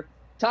play here.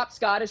 Top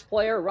Scottish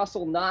player,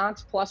 Russell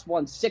Knox, plus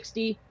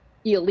 160.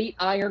 Elite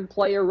iron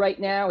player right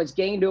now, has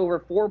gained over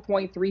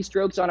 4.3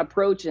 strokes on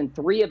approach in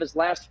 3 of his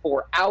last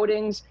 4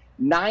 outings.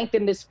 9th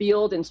in this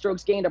field in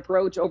strokes gained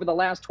approach over the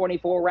last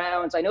 24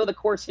 rounds. I know the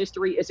course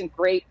history isn't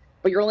great,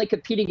 but you're only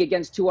competing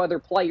against 2 other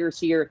players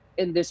here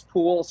in this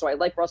pool. So I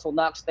like Russell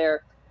Knox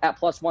there at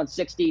plus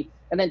 160.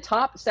 And then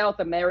top South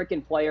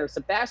American player,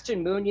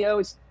 Sebastian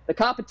Munoz. The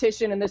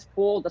competition in this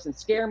pool doesn't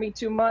scare me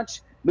too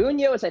much.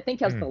 Munoz, I think,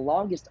 has the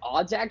longest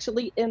odds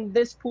actually in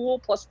this pool,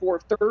 plus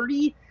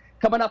 430.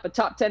 Coming up a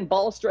top 10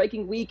 ball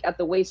striking week at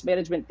the Waste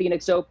Management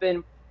Phoenix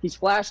Open. He's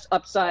flashed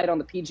upside on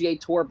the PGA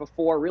Tour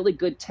before. Really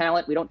good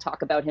talent. We don't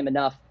talk about him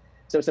enough.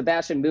 So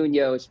Sebastian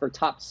Munoz for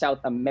top South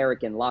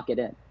American. Lock it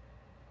in.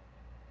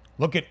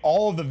 Look at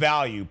all of the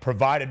value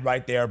provided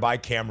right there by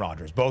Cam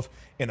Rogers, both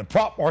in the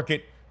prop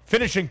market,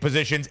 finishing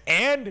positions,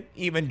 and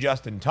even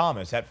Justin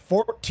Thomas at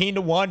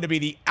 14-1 to be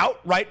the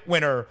outright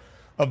winner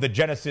of the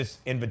Genesis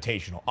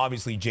Invitational.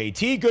 Obviously,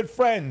 JT, good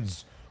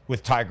friends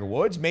with Tiger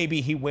Woods.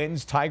 Maybe he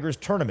wins Tiger's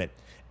tournament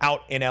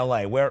out in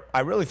LA, where I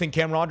really think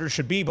Cam Rogers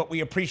should be, but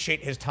we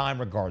appreciate his time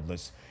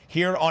regardless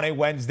here on a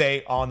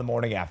Wednesday on the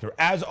morning after.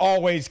 As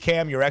always,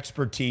 Cam, your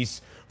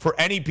expertise for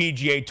any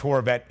PGA Tour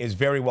event is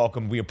very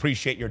welcome. We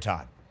appreciate your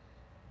time.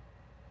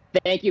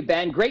 Thank you,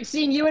 Ben. Great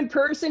seeing you in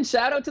person.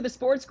 Shout out to the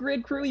Sports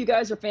Grid crew. You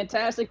guys are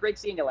fantastic. Great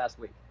seeing you last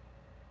week.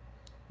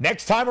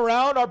 Next time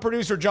around, our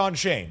producer, John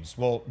Shames,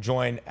 will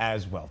join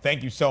as well.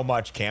 Thank you so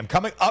much, Cam.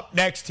 Coming up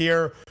next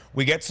here,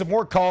 we get some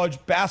more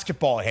college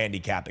basketball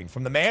handicapping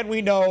from the man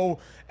we know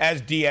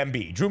as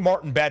DMB. Drew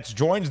Martin Betts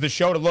joins the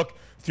show to look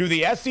through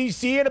the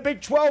SEC and a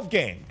Big 12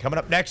 game. Coming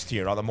up next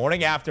here on the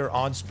morning after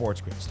on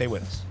Sports Grid. Stay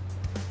with us.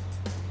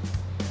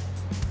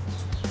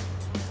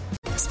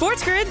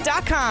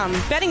 SportsGrid.com.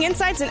 Betting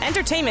insights and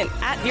entertainment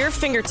at your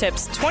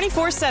fingertips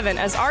 24/7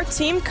 as our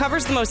team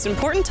covers the most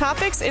important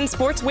topics in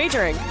sports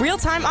wagering.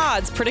 Real-time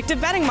odds,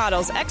 predictive betting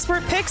models,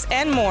 expert picks,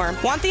 and more.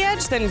 Want the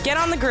edge? Then get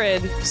on the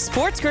grid.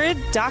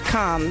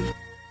 SportsGrid.com.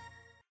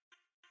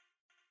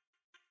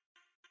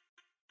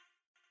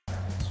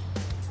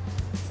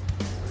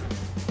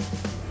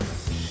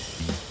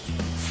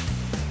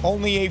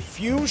 Only a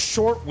few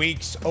short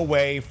weeks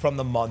away from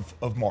the month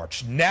of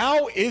March.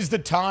 Now is the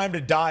time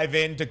to dive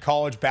into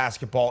college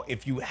basketball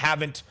if you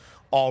haven't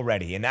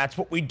already. And that's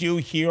what we do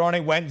here on a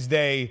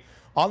Wednesday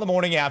on the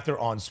morning after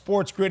on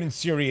Sports Grid and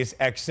Sirius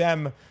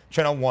XM,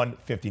 channel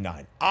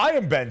 159. I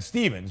am Ben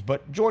Stevens,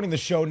 but joining the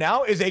show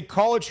now is a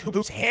college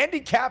hoops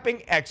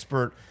handicapping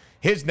expert.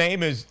 His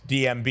name is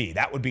DMB.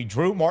 That would be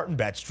Drew Martin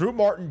Betts. Drew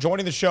Martin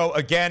joining the show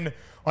again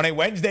on a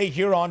Wednesday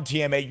here on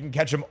TMA. You can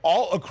catch him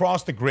all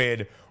across the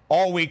grid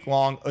all week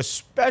long,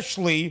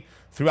 especially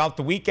throughout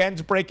the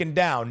weekends, breaking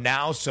down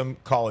now some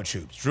college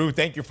hoops. Drew,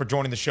 thank you for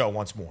joining the show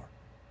once more.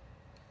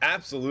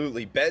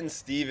 Absolutely. Ben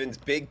Stevens,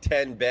 Big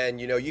Ten Ben.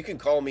 You know, you can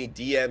call me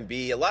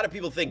DMB. A lot of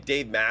people think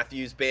Dave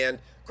Matthews Band.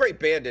 Great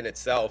band in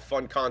itself.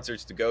 Fun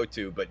concerts to go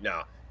to. But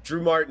no,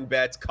 Drew Martin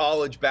Betts,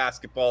 college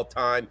basketball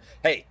time.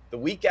 Hey, the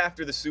week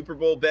after the Super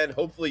Bowl, Ben,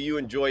 hopefully you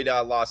enjoyed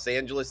Los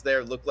Angeles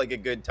there. Looked like a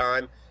good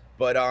time.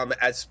 But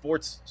as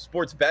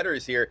sports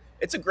bettors here,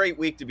 it's a great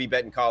week to be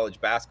betting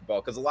college basketball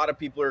because a lot of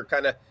people are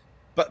kind of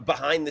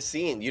behind the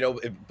scene, you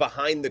know,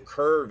 behind the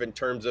curve in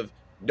terms of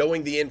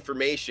knowing the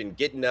information,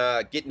 getting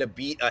a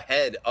beat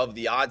ahead of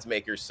the odds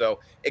makers. So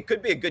it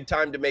could be a good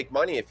time to make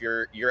money if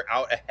you're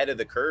out ahead of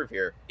the curve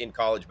here in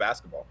college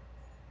basketball.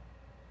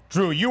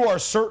 Drew, you are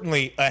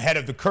certainly ahead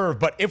of the curve,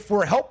 but if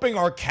we're helping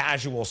our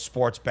casual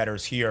sports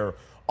bettors here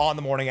on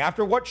the morning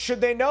after, what should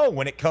they know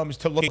when it comes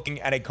to looking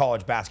at a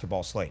college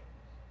basketball slate?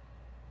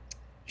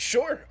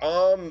 Sure.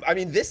 I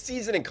mean, this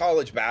season in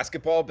college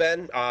basketball,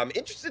 Ben, I'm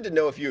interested to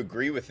know if you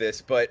agree with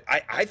this, but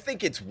I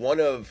think it's one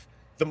of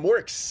the more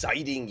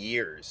exciting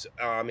years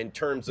in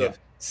terms of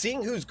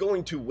seeing who's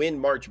going to win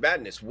March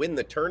Madness, win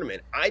the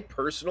tournament. I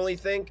personally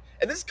think,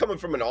 and this is coming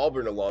from an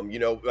Auburn alum,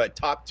 a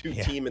top 2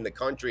 team in the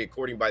country,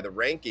 according by the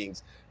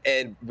rankings,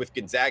 and with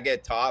Gonzaga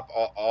at top,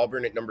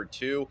 Auburn at number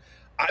 2.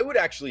 I would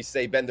actually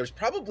say, Ben, there's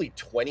probably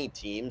 20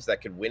 teams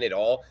that could win it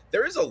all.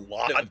 There is a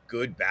lot of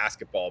good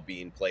basketball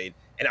being played,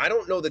 and I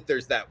don't know that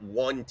there's that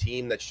one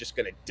team that's just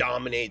going to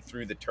dominate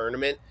through the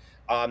tournament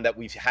that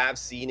we have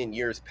seen in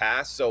years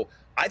past. So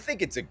I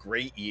think it's a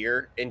great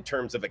year in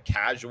terms of a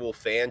casual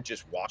fan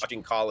just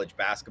watching college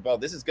basketball.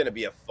 This is going to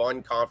be a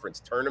fun conference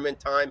tournament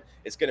time.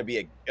 It's going to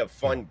be a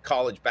fun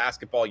college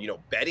basketball,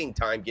 betting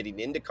time getting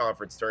into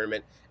conference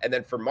tournament. And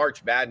then for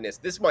March Madness,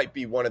 this might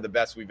be one of the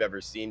best we've ever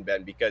seen,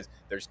 Ben, because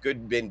there's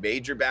good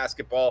mid-major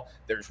basketball.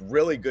 There's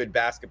really good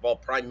basketball,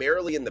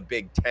 primarily in the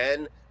Big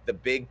Ten, the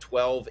Big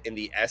 12, and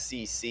the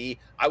SEC.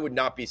 I would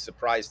not be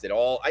surprised at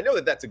all. I know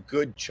that that's a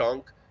good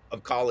chunk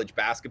of college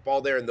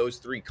basketball there in those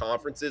 3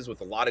 conferences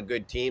with a lot of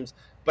good teams.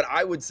 But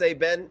I would say,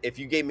 Ben, if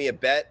you gave me a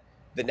bet,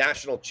 the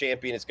national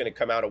champion is going to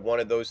come out of one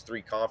of those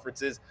 3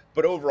 conferences.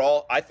 But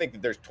overall, I think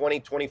that there's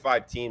 20,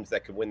 25 teams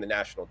that could win the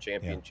national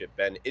championship,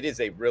 Ben. It is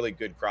a really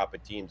good crop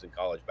of teams in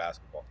college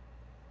basketball.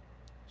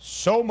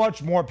 So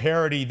much more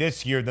parity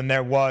this year than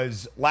there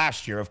was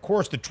last year. Of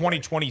course, the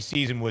 2020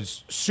 season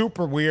was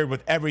super weird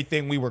with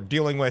everything we were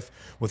dealing with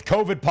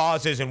COVID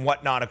pauses and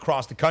whatnot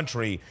across the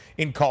country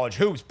in college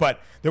hoops. But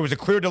there was a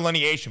clear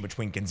delineation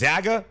between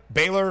Gonzaga,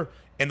 Baylor,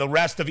 and the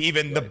rest of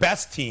even the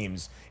best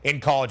teams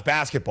in college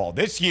basketball.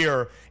 This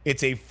year,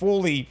 it's a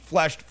fully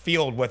fleshed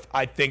field with,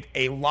 I think,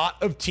 a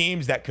lot of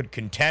teams that could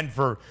contend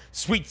for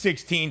Sweet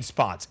 16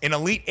 spots, an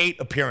Elite 8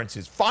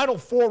 appearances, Final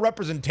Four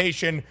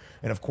representation,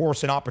 and, of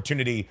course, an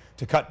opportunity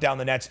to cut down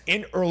the nets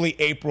in early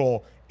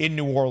April in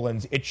New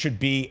Orleans. It should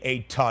be a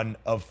ton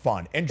of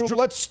fun. And, Drew,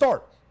 let's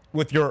start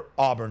with your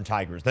Auburn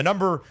Tigers, the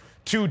number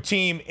 2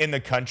 team in the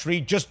country,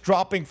 just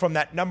dropping from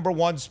that number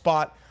 1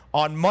 spot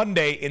on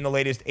Monday in the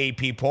latest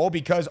AP poll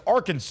because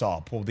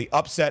Arkansas pulled the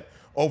upset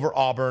over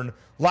Auburn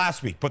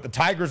last week. But the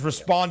Tigers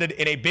responded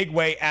in a big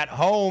way at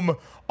home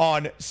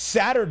on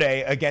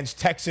Saturday against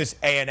Texas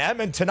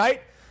A&M. And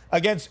tonight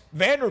against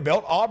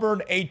Vanderbilt,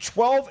 Auburn a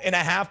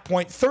 12.5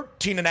 point,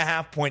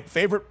 13.5 point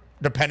favorite,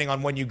 depending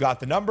on when you got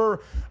the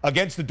number,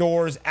 against the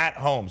Doors at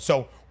home.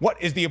 So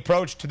what is the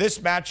approach to this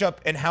matchup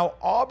and how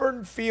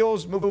Auburn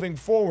feels moving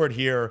forward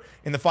here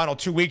in the final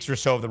 2 weeks or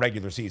so of the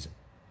regular season?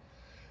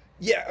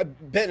 Yeah,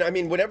 Ben, I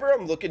mean, whenever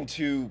I'm looking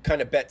to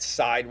kind of bet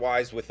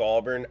sidewise with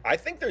Auburn, I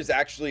think there's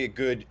actually a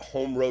good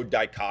home road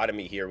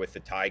dichotomy here with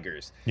the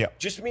Tigers. Yeah.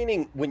 Just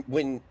meaning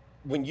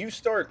when you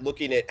start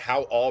looking at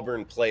how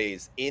Auburn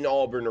plays in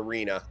Auburn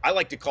Arena, I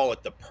like to call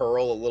it the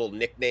Pearl, a little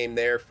nickname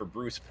there for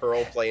Bruce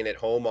Pearl playing at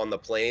home on the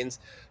Plains.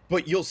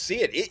 But you'll see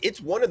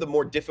it's one of the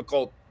more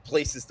difficult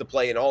places to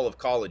play in all of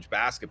college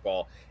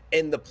basketball.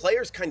 And the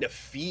players kind of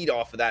feed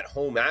off of that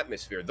home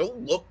atmosphere. They'll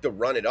look to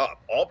run it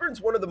up. Auburn's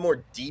one of the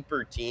more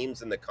deeper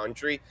teams in the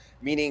country,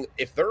 meaning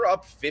if they're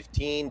up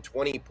 15,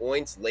 20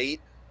 points late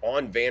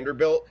on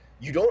Vanderbilt,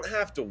 you don't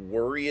have to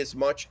worry as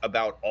much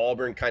about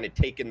Auburn kind of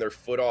taking their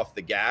foot off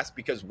the gas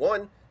because,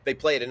 1, they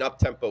play at an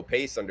up-tempo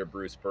pace under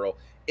Bruce Pearl,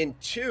 and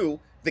 2,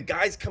 the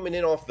guys coming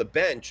in off the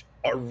bench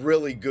are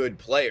really good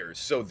players.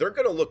 So they're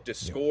going to look to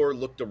score,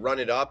 look to run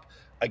it up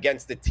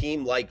against a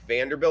team like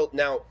Vanderbilt.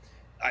 Now,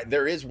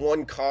 there is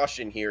one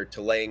caution here to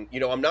laying,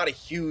 I'm not a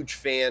huge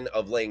fan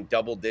of laying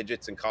double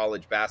digits in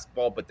college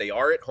basketball, but they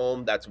are at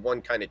home. That's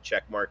one kind of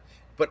check mark.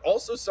 But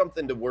also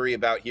something to worry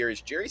about here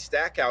is Jerry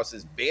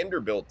Stackhouse's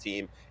Vanderbilt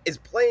team is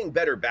playing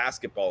better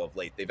basketball of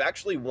late. They've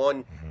actually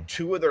won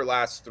 2 of their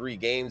last 3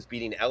 games,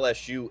 beating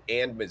LSU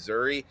and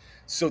Missouri.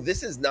 So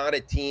this is not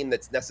a team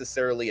that's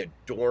necessarily a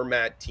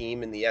doormat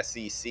team in the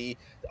SEC.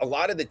 A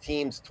lot of the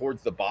teams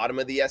towards the bottom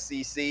of the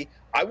SEC,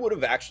 I would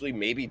have actually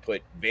maybe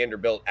put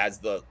Vanderbilt as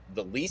the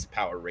least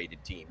power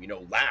rated team,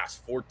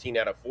 last 14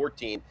 out of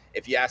 14.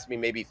 If you asked me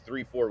maybe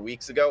 3-4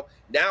 weeks ago,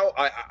 now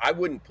I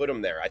wouldn't put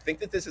them there. I think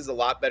that this is a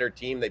lot better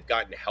team. They've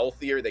gotten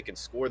healthier. They can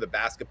score the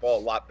basketball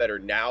a lot better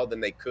now than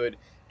they could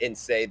in,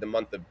 say, the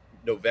month of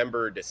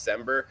November or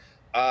December,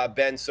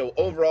 Ben. So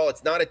overall,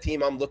 it's not a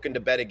team I'm looking to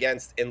bet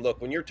against. And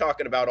look, when you're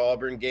talking about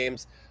Auburn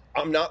games,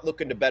 I'm not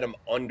looking to bet them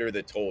under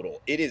the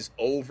total. It is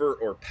over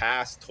or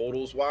past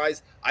totals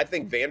wise. I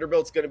think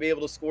Vanderbilt's going to be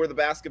able to score the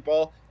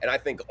basketball, and I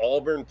think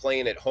Auburn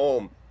playing at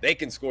home, they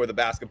can score the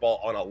basketball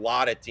on a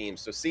lot of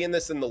teams. So seeing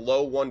this in the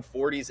low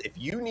 140s, if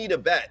you need a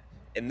bet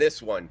in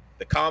this one,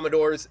 the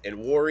Commodores and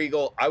War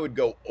Eagle, I would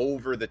go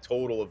over the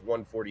total of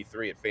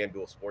 143 at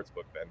FanDuel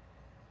Sportsbook, Ben.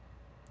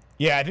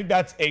 Yeah, I think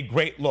that's a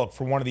great look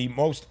for one of the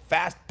most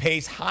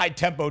fast-paced,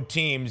 high-tempo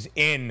teams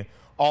in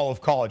all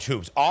of college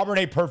hoops. Auburn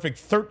a perfect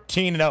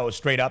 13-0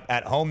 straight up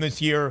at home this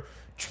year,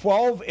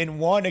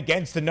 12-1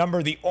 against the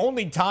number. The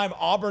only time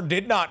Auburn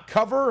did not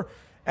cover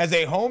as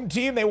a home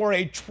team, they were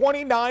a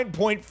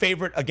 29-point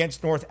favorite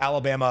against North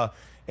Alabama,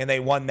 and they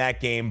won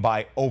that game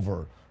by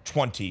over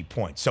 20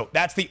 points. So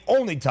that's the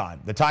only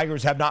time the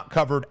Tigers have not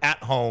covered at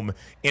home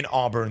in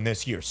Auburn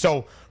this year.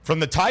 So from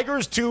the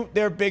Tigers to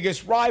their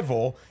biggest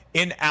rival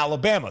in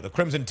Alabama, the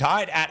Crimson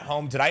Tide at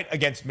home tonight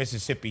against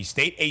Mississippi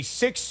State, a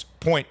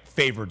 6-point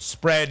favored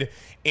spread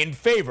in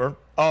favor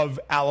of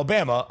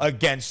Alabama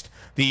against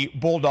the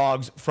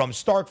Bulldogs from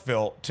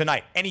Starkville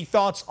tonight. Any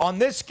thoughts on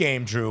this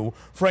game, Drew,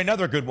 for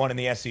another good one in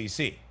the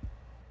SEC?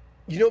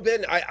 You know,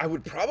 Ben, I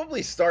would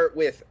probably start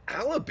with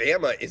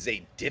Alabama is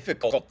a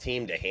difficult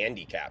team to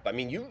handicap. I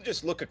mean, you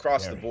just look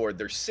across the board.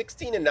 They're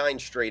 16-9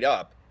 straight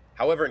up.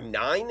 However,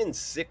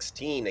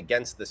 9-16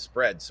 against the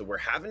spread. So we're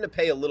having to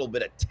pay a little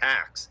bit of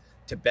tax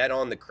to bet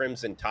on the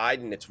Crimson Tide,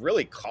 and it's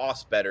really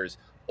cost bettors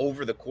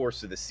over the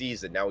course of the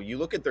season. Now, you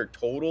look at their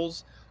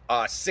totals,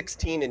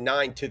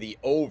 16-9 to the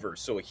over,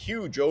 so a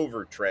huge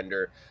over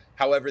trender.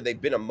 However,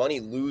 they've been a money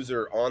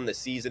loser on the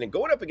season. And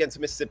going up against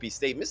Mississippi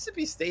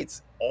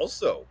State's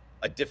also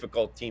a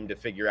difficult team to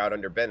figure out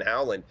under Ben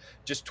Howland.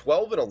 Just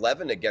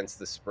 12-11 against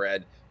the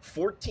spread,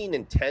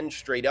 14-10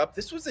 straight up.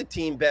 This was a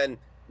team, Ben,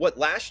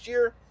 last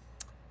year?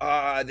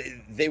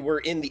 They were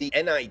in the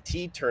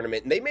NIT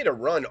tournament, and they made a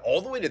run all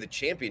the way to the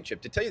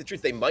championship. To tell you the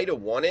truth, they might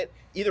have won it.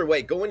 Either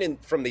way, going in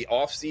from the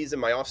offseason,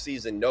 my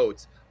offseason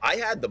notes, I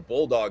had the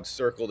Bulldogs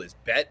circled as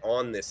bet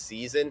on this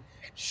season.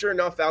 Sure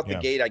enough, out the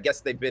gate, I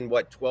guess they've been,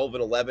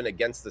 12-11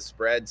 against the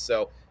spread.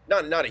 So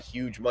not a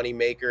huge money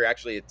maker.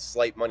 Actually, it's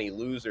slight money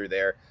loser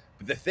there.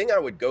 But the thing I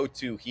would go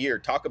to here,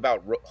 talk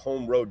about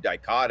home road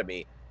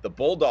dichotomy, the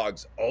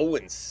Bulldogs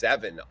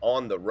 0-7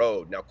 on the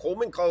road. Now,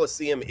 Coleman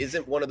Coliseum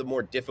isn't one of the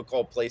more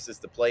difficult places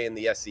to play in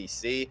the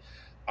SEC.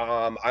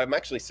 I'm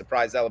actually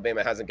surprised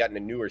Alabama hasn't gotten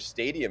a newer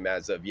stadium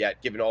as of yet,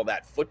 given all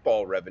that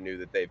football revenue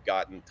that they've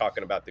gotten,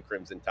 talking about the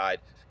Crimson Tide.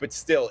 But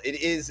still,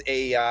 it is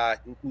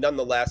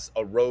nonetheless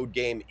a road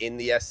game in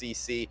the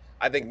SEC.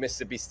 I think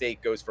Mississippi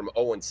State goes from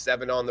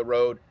 0-7 on the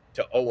road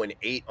to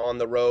 0-8 on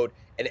the road.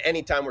 And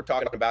anytime we're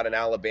talking about an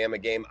Alabama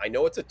game, I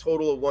know it's a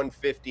total of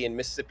 150 and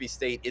Mississippi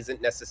State isn't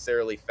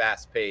necessarily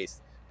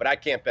fast-paced, but I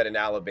can't bet an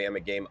Alabama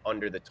game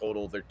under the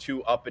total. They're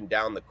too up and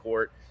down the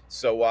court.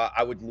 So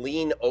I would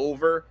lean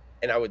over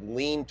and I would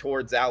lean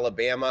towards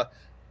Alabama.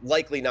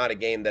 Likely not a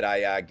game that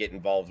I get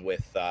involved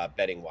with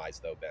betting-wise,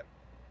 though, Ben.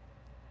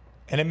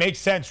 And it makes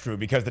sense, Drew,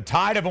 because the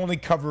Tide have only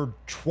covered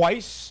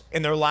twice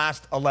in their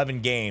last 11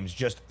 games,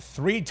 just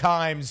 3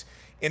 times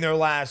in their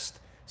last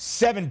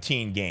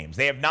 17 games.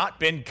 They have not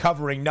been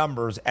covering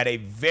numbers at a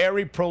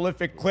very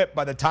prolific clip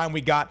by the time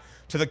we got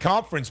to the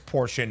conference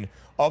portion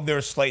of their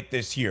slate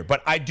this year.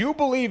 But I do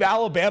believe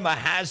Alabama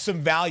has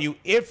some value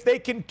if they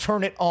can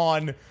turn it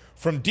on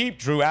from deep,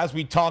 Drew, as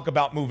we talk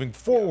about moving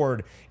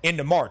forward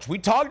into March. We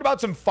talked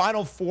about some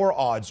Final Four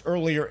odds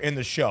earlier in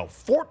the show.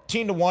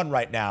 14-1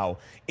 right now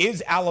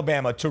is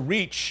Alabama to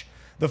reach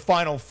the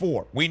Final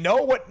Four. We know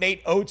what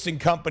Nate Oates and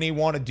company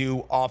want to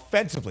do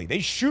offensively. They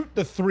shoot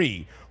the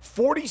three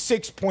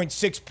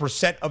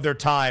 46.6% of their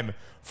time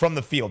from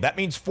the field. That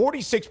means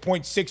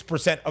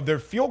 46.6% of their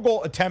field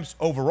goal attempts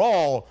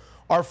overall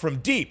are from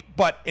deep.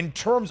 But in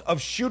terms of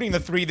shooting the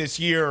three this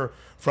year,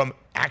 from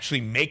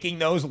actually making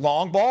those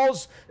long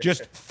balls,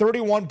 just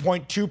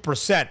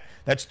 31.2%.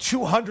 That's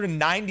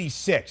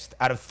 296th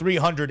out of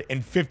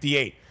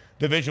 358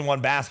 Division I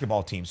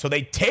basketball teams. So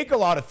they take a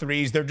lot of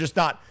threes. They're just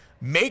not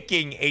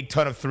making a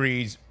ton of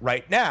threes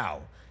right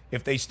now.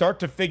 If they start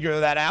to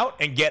figure that out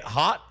and get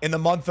hot in the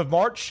month of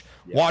March,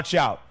 watch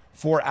out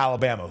for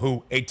Alabama,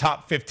 who a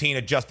top 15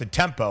 adjusted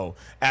tempo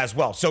as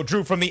well. So,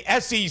 Drew, from the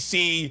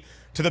SEC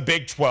to the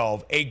Big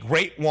 12, a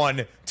great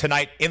one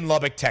tonight in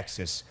Lubbock,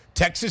 Texas.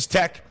 Texas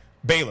Tech,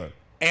 Baylor,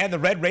 and the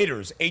Red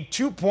Raiders, a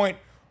 2-point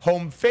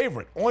home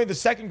favorite. Only the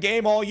second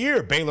game all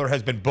year Baylor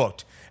has been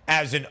booked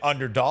as an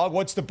underdog.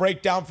 What's the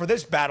breakdown for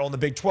this battle in the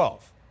Big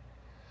 12?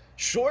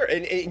 Sure,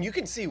 and you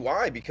can see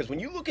why, because when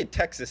you look at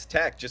Texas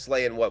Tech just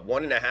laying,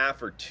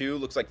 1.5 or 2,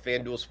 looks like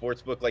FanDuel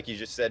Sportsbook, like you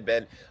just said,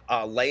 Ben,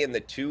 laying the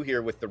 2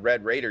 here with the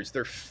Red Raiders.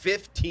 They're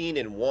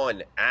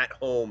 15-1 at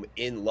home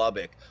in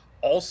Lubbock.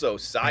 Also,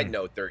 side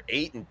note, they're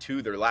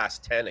 8-2 their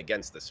last 10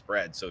 against the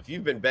spread. So if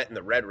you've been betting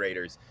the Red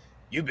Raiders,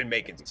 you've been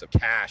making some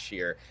cash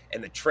here.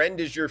 And the trend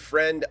is your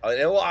friend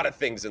in a lot of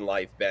things in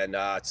life, Ben.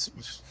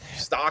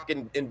 Stock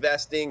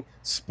investing,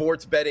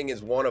 sports betting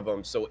is one of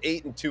them. So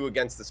 8-2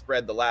 against the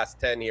spread the last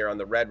 10 here on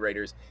the Red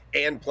Raiders,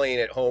 and playing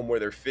at home where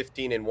they're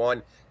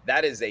 15-1.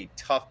 That is a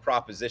tough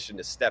proposition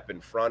to step in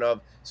front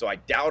of. So I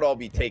doubt I'll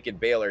be taking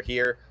Baylor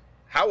here.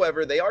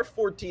 However, they are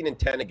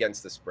 14-10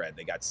 against the spread.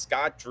 They got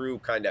Scott Drew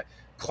kind of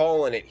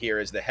calling it here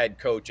as the head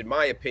coach. In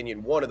my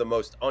opinion, one of the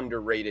most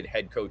underrated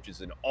head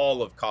coaches in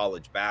all of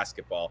college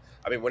basketball.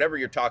 I mean, whenever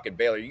you're talking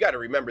Baylor, you got to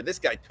remember this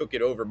guy took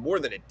it over more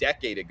than a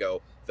decade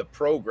ago, the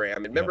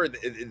program. And remember,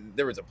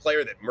 there was a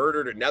player that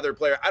murdered another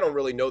player. I don't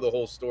really know the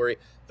whole story.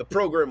 The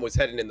program was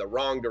heading in the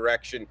wrong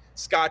direction.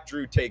 Scott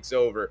Drew takes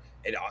over,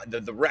 and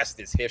the rest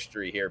is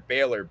history here.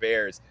 Baylor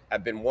Bears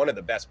have been one of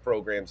the best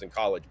programs in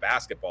college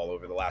basketball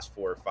over the last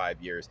 4 or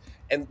 5 years.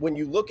 And when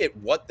you look at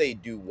what they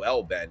do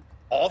well, Ben,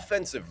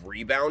 offensive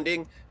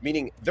rebounding,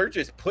 meaning they're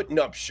just putting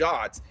up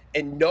shots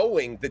and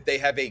knowing that they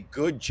have a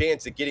good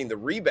chance at getting the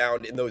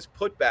rebound in those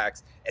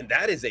putbacks. And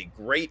that is a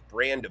great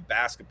brand of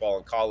basketball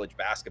in college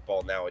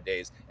basketball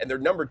nowadays. And they're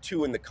number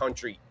 2 in the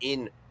country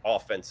in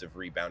offensive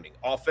rebounding.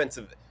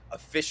 Offensive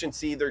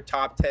efficiency, they're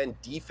top 10.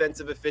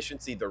 Defensive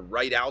efficiency, they're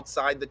right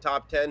outside the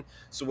top 10.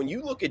 So when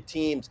you look at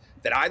teams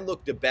that I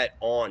look to bet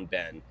on,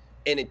 Ben,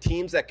 and in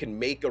teams that can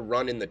make a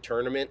run in the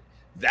tournament,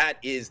 that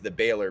is the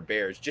Baylor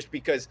Bears, just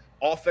because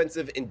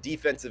offensive and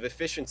defensive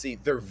efficiency,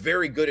 they're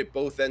very good at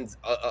both ends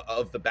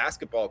of the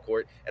basketball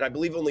court. And I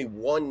believe only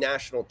one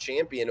national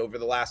champion over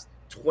the last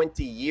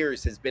 20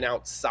 years has been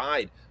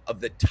outside of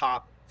the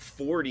top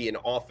 40 in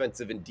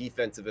offensive and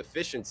defensive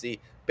efficiency.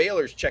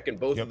 Baylor's checking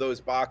both of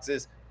those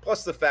boxes.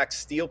 Plus the fact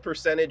steal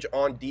percentage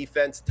on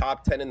defense,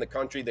 top 10 in the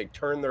country. They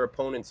turn their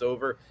opponents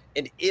over.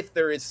 And if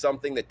there is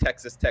something that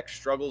Texas Tech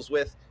struggles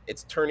with,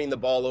 it's turning the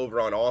ball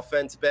over on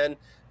offense, Ben.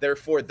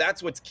 Therefore,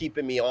 that's what's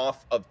keeping me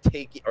off of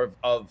taking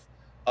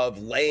of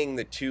laying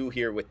the 2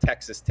 here with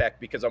Texas Tech,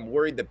 because I'm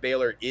worried that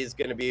Baylor is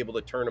going to be able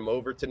to turn them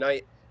over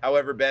tonight.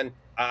 However, Ben,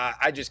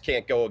 I just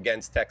can't go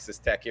against Texas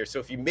Tech here. So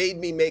if you made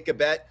me make a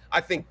bet, I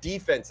think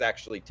defense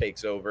actually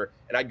takes over,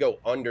 and I'd go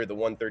under the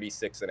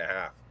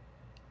 136.5.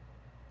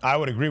 I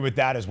would agree with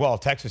that as well.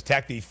 Texas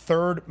Tech, the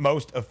 3rd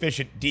most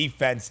efficient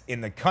defense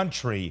in the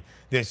country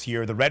this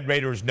year. The Red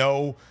Raiders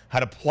know how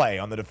to play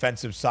on the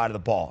defensive side of the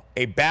ball.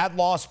 A bad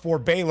loss for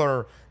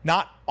Baylor,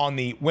 not on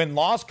the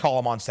win-loss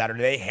column on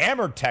Saturday. They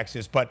hammered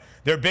Texas, but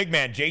their big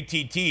man,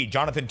 JTT,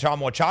 Jonathan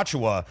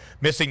Tchamwa,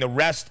 missing the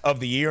rest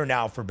of the year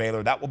now for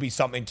Baylor. That will be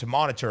something to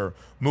monitor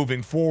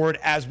moving forward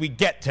as we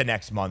get to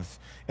next month,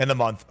 in the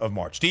month of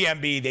March.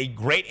 DMB, the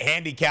great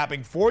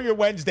handicapping for your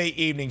Wednesday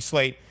evening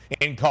slate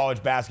in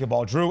college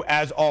basketball. Drew,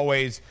 as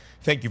always,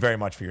 thank you very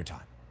much for your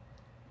time.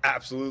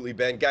 Absolutely,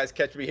 Ben. Guys,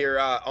 catch me here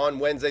on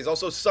Wednesdays.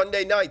 Also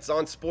Sunday nights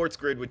on Sports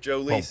Grid with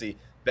Joe Lisi.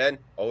 Ben,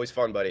 always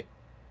fun, buddy.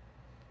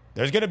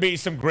 There's going to be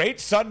some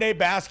great Sunday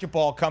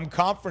basketball come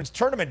conference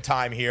tournament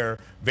time here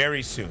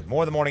very soon.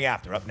 More the morning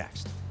after, up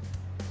next.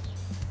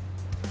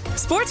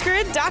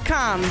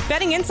 SportsGrid.com.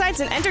 Betting insights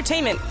and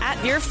entertainment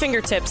at your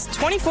fingertips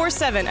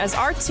 24/7 as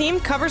our team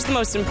covers the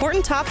most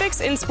important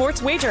topics in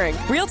sports wagering.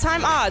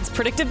 Real-time odds,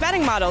 predictive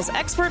betting models,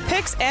 expert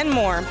picks, and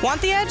more.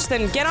 Want the edge?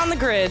 Then get on the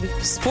grid.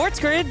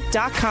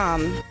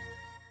 SportsGrid.com.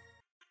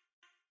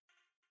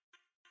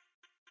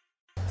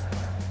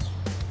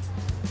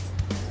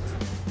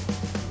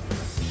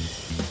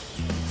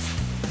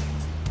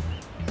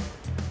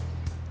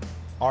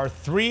 Our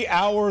 3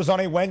 hours on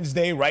a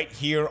Wednesday right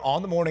here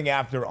on the morning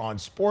after on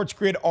Sports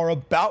Grid are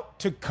about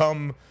to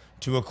come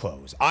to a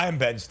close. I am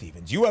Ben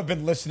Stevens. You have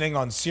been listening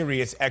on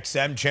Sirius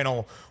XM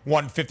channel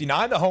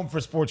 159, the home for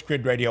Sports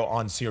Grid Radio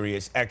on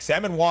Sirius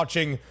XM, and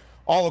watching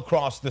all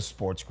across the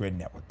Sports Grid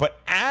network. But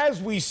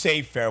as we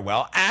say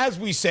farewell, as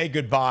we say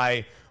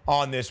goodbye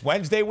on this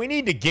Wednesday, we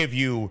need to give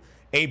you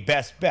a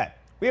best bet.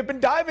 We have been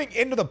diving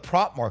into the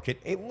prop market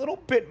a little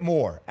bit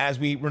more as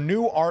we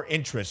renew our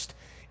interest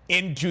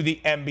into the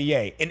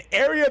NBA, an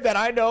area that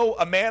I know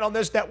a man on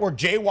this network,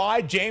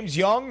 JY, James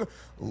Young,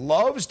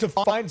 loves to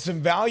find some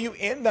value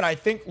in that I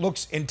think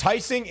looks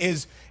enticing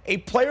is a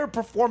player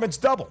performance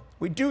double.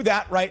 We do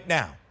that right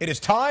now. It is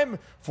time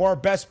for our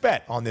best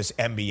bet on this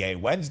NBA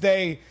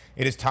Wednesday.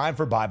 It is time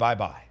for Bye Bye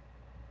Bye.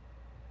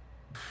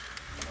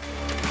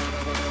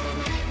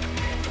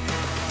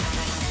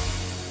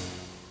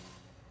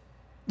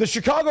 The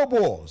Chicago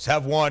Bulls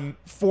have won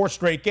 4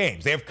 straight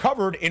games. They have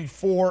covered in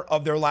 4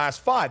 of their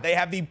last 5. They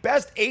have the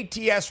best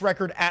ATS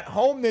record at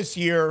home this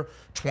year,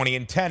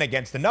 20-10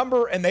 against the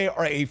number, and they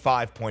are a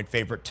 5-point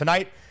favorite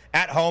tonight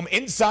at home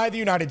inside the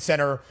United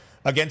Center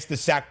against the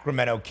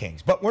Sacramento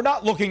Kings. But we're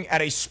not looking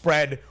at a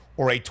spread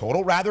or a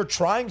total, rather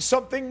trying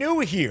something new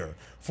here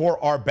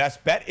for our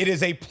best bet. It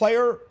is a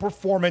player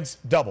performance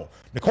double.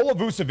 Nikola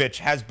Vucevic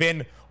has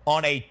been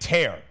on a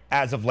tear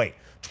as of late.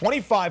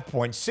 25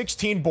 points,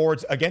 16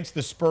 boards against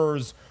the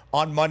Spurs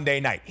on Monday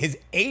night. His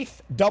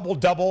 8th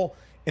double-double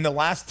in the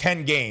last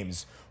 10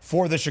 games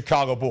for the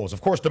Chicago Bulls.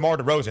 Of course, DeMar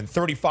DeRozan,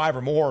 35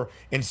 or more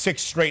in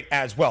 6 straight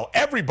as well.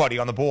 Everybody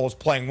on the Bulls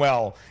playing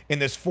well in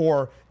this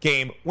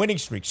 4-game winning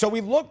streak. So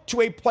we look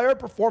to a player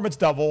performance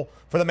double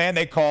for the man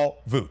they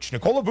call Vooch.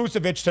 Nikola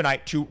Vucevic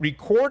tonight to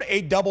record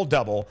a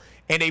double-double,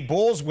 and a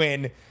Bulls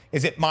win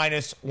is at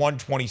minus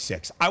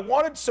 126. I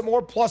wanted some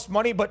more plus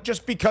money, but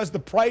just because the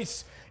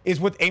price is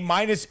with a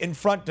minus in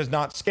front does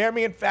not scare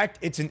me. In fact,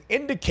 it's an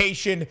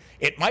indication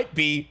it might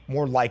be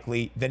more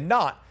likely than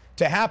not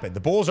to happen. The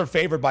Bulls are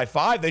favored by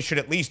 5. They should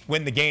at least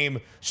win the game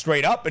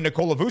straight up. And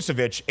Nikola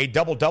Vucevic, a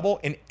double-double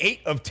in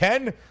 8 of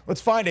 10. Let's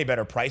find a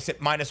better price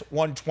at minus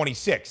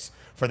 126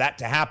 for that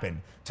to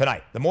happen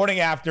tonight. The morning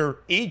after,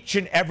 each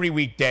and every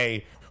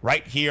weekday,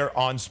 right here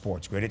on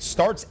Sports Grid. It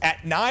starts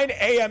at 9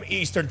 a.m.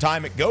 Eastern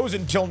Time. It goes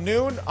until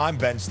noon. I'm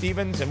Ben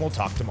Stevens, and we'll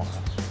talk tomorrow.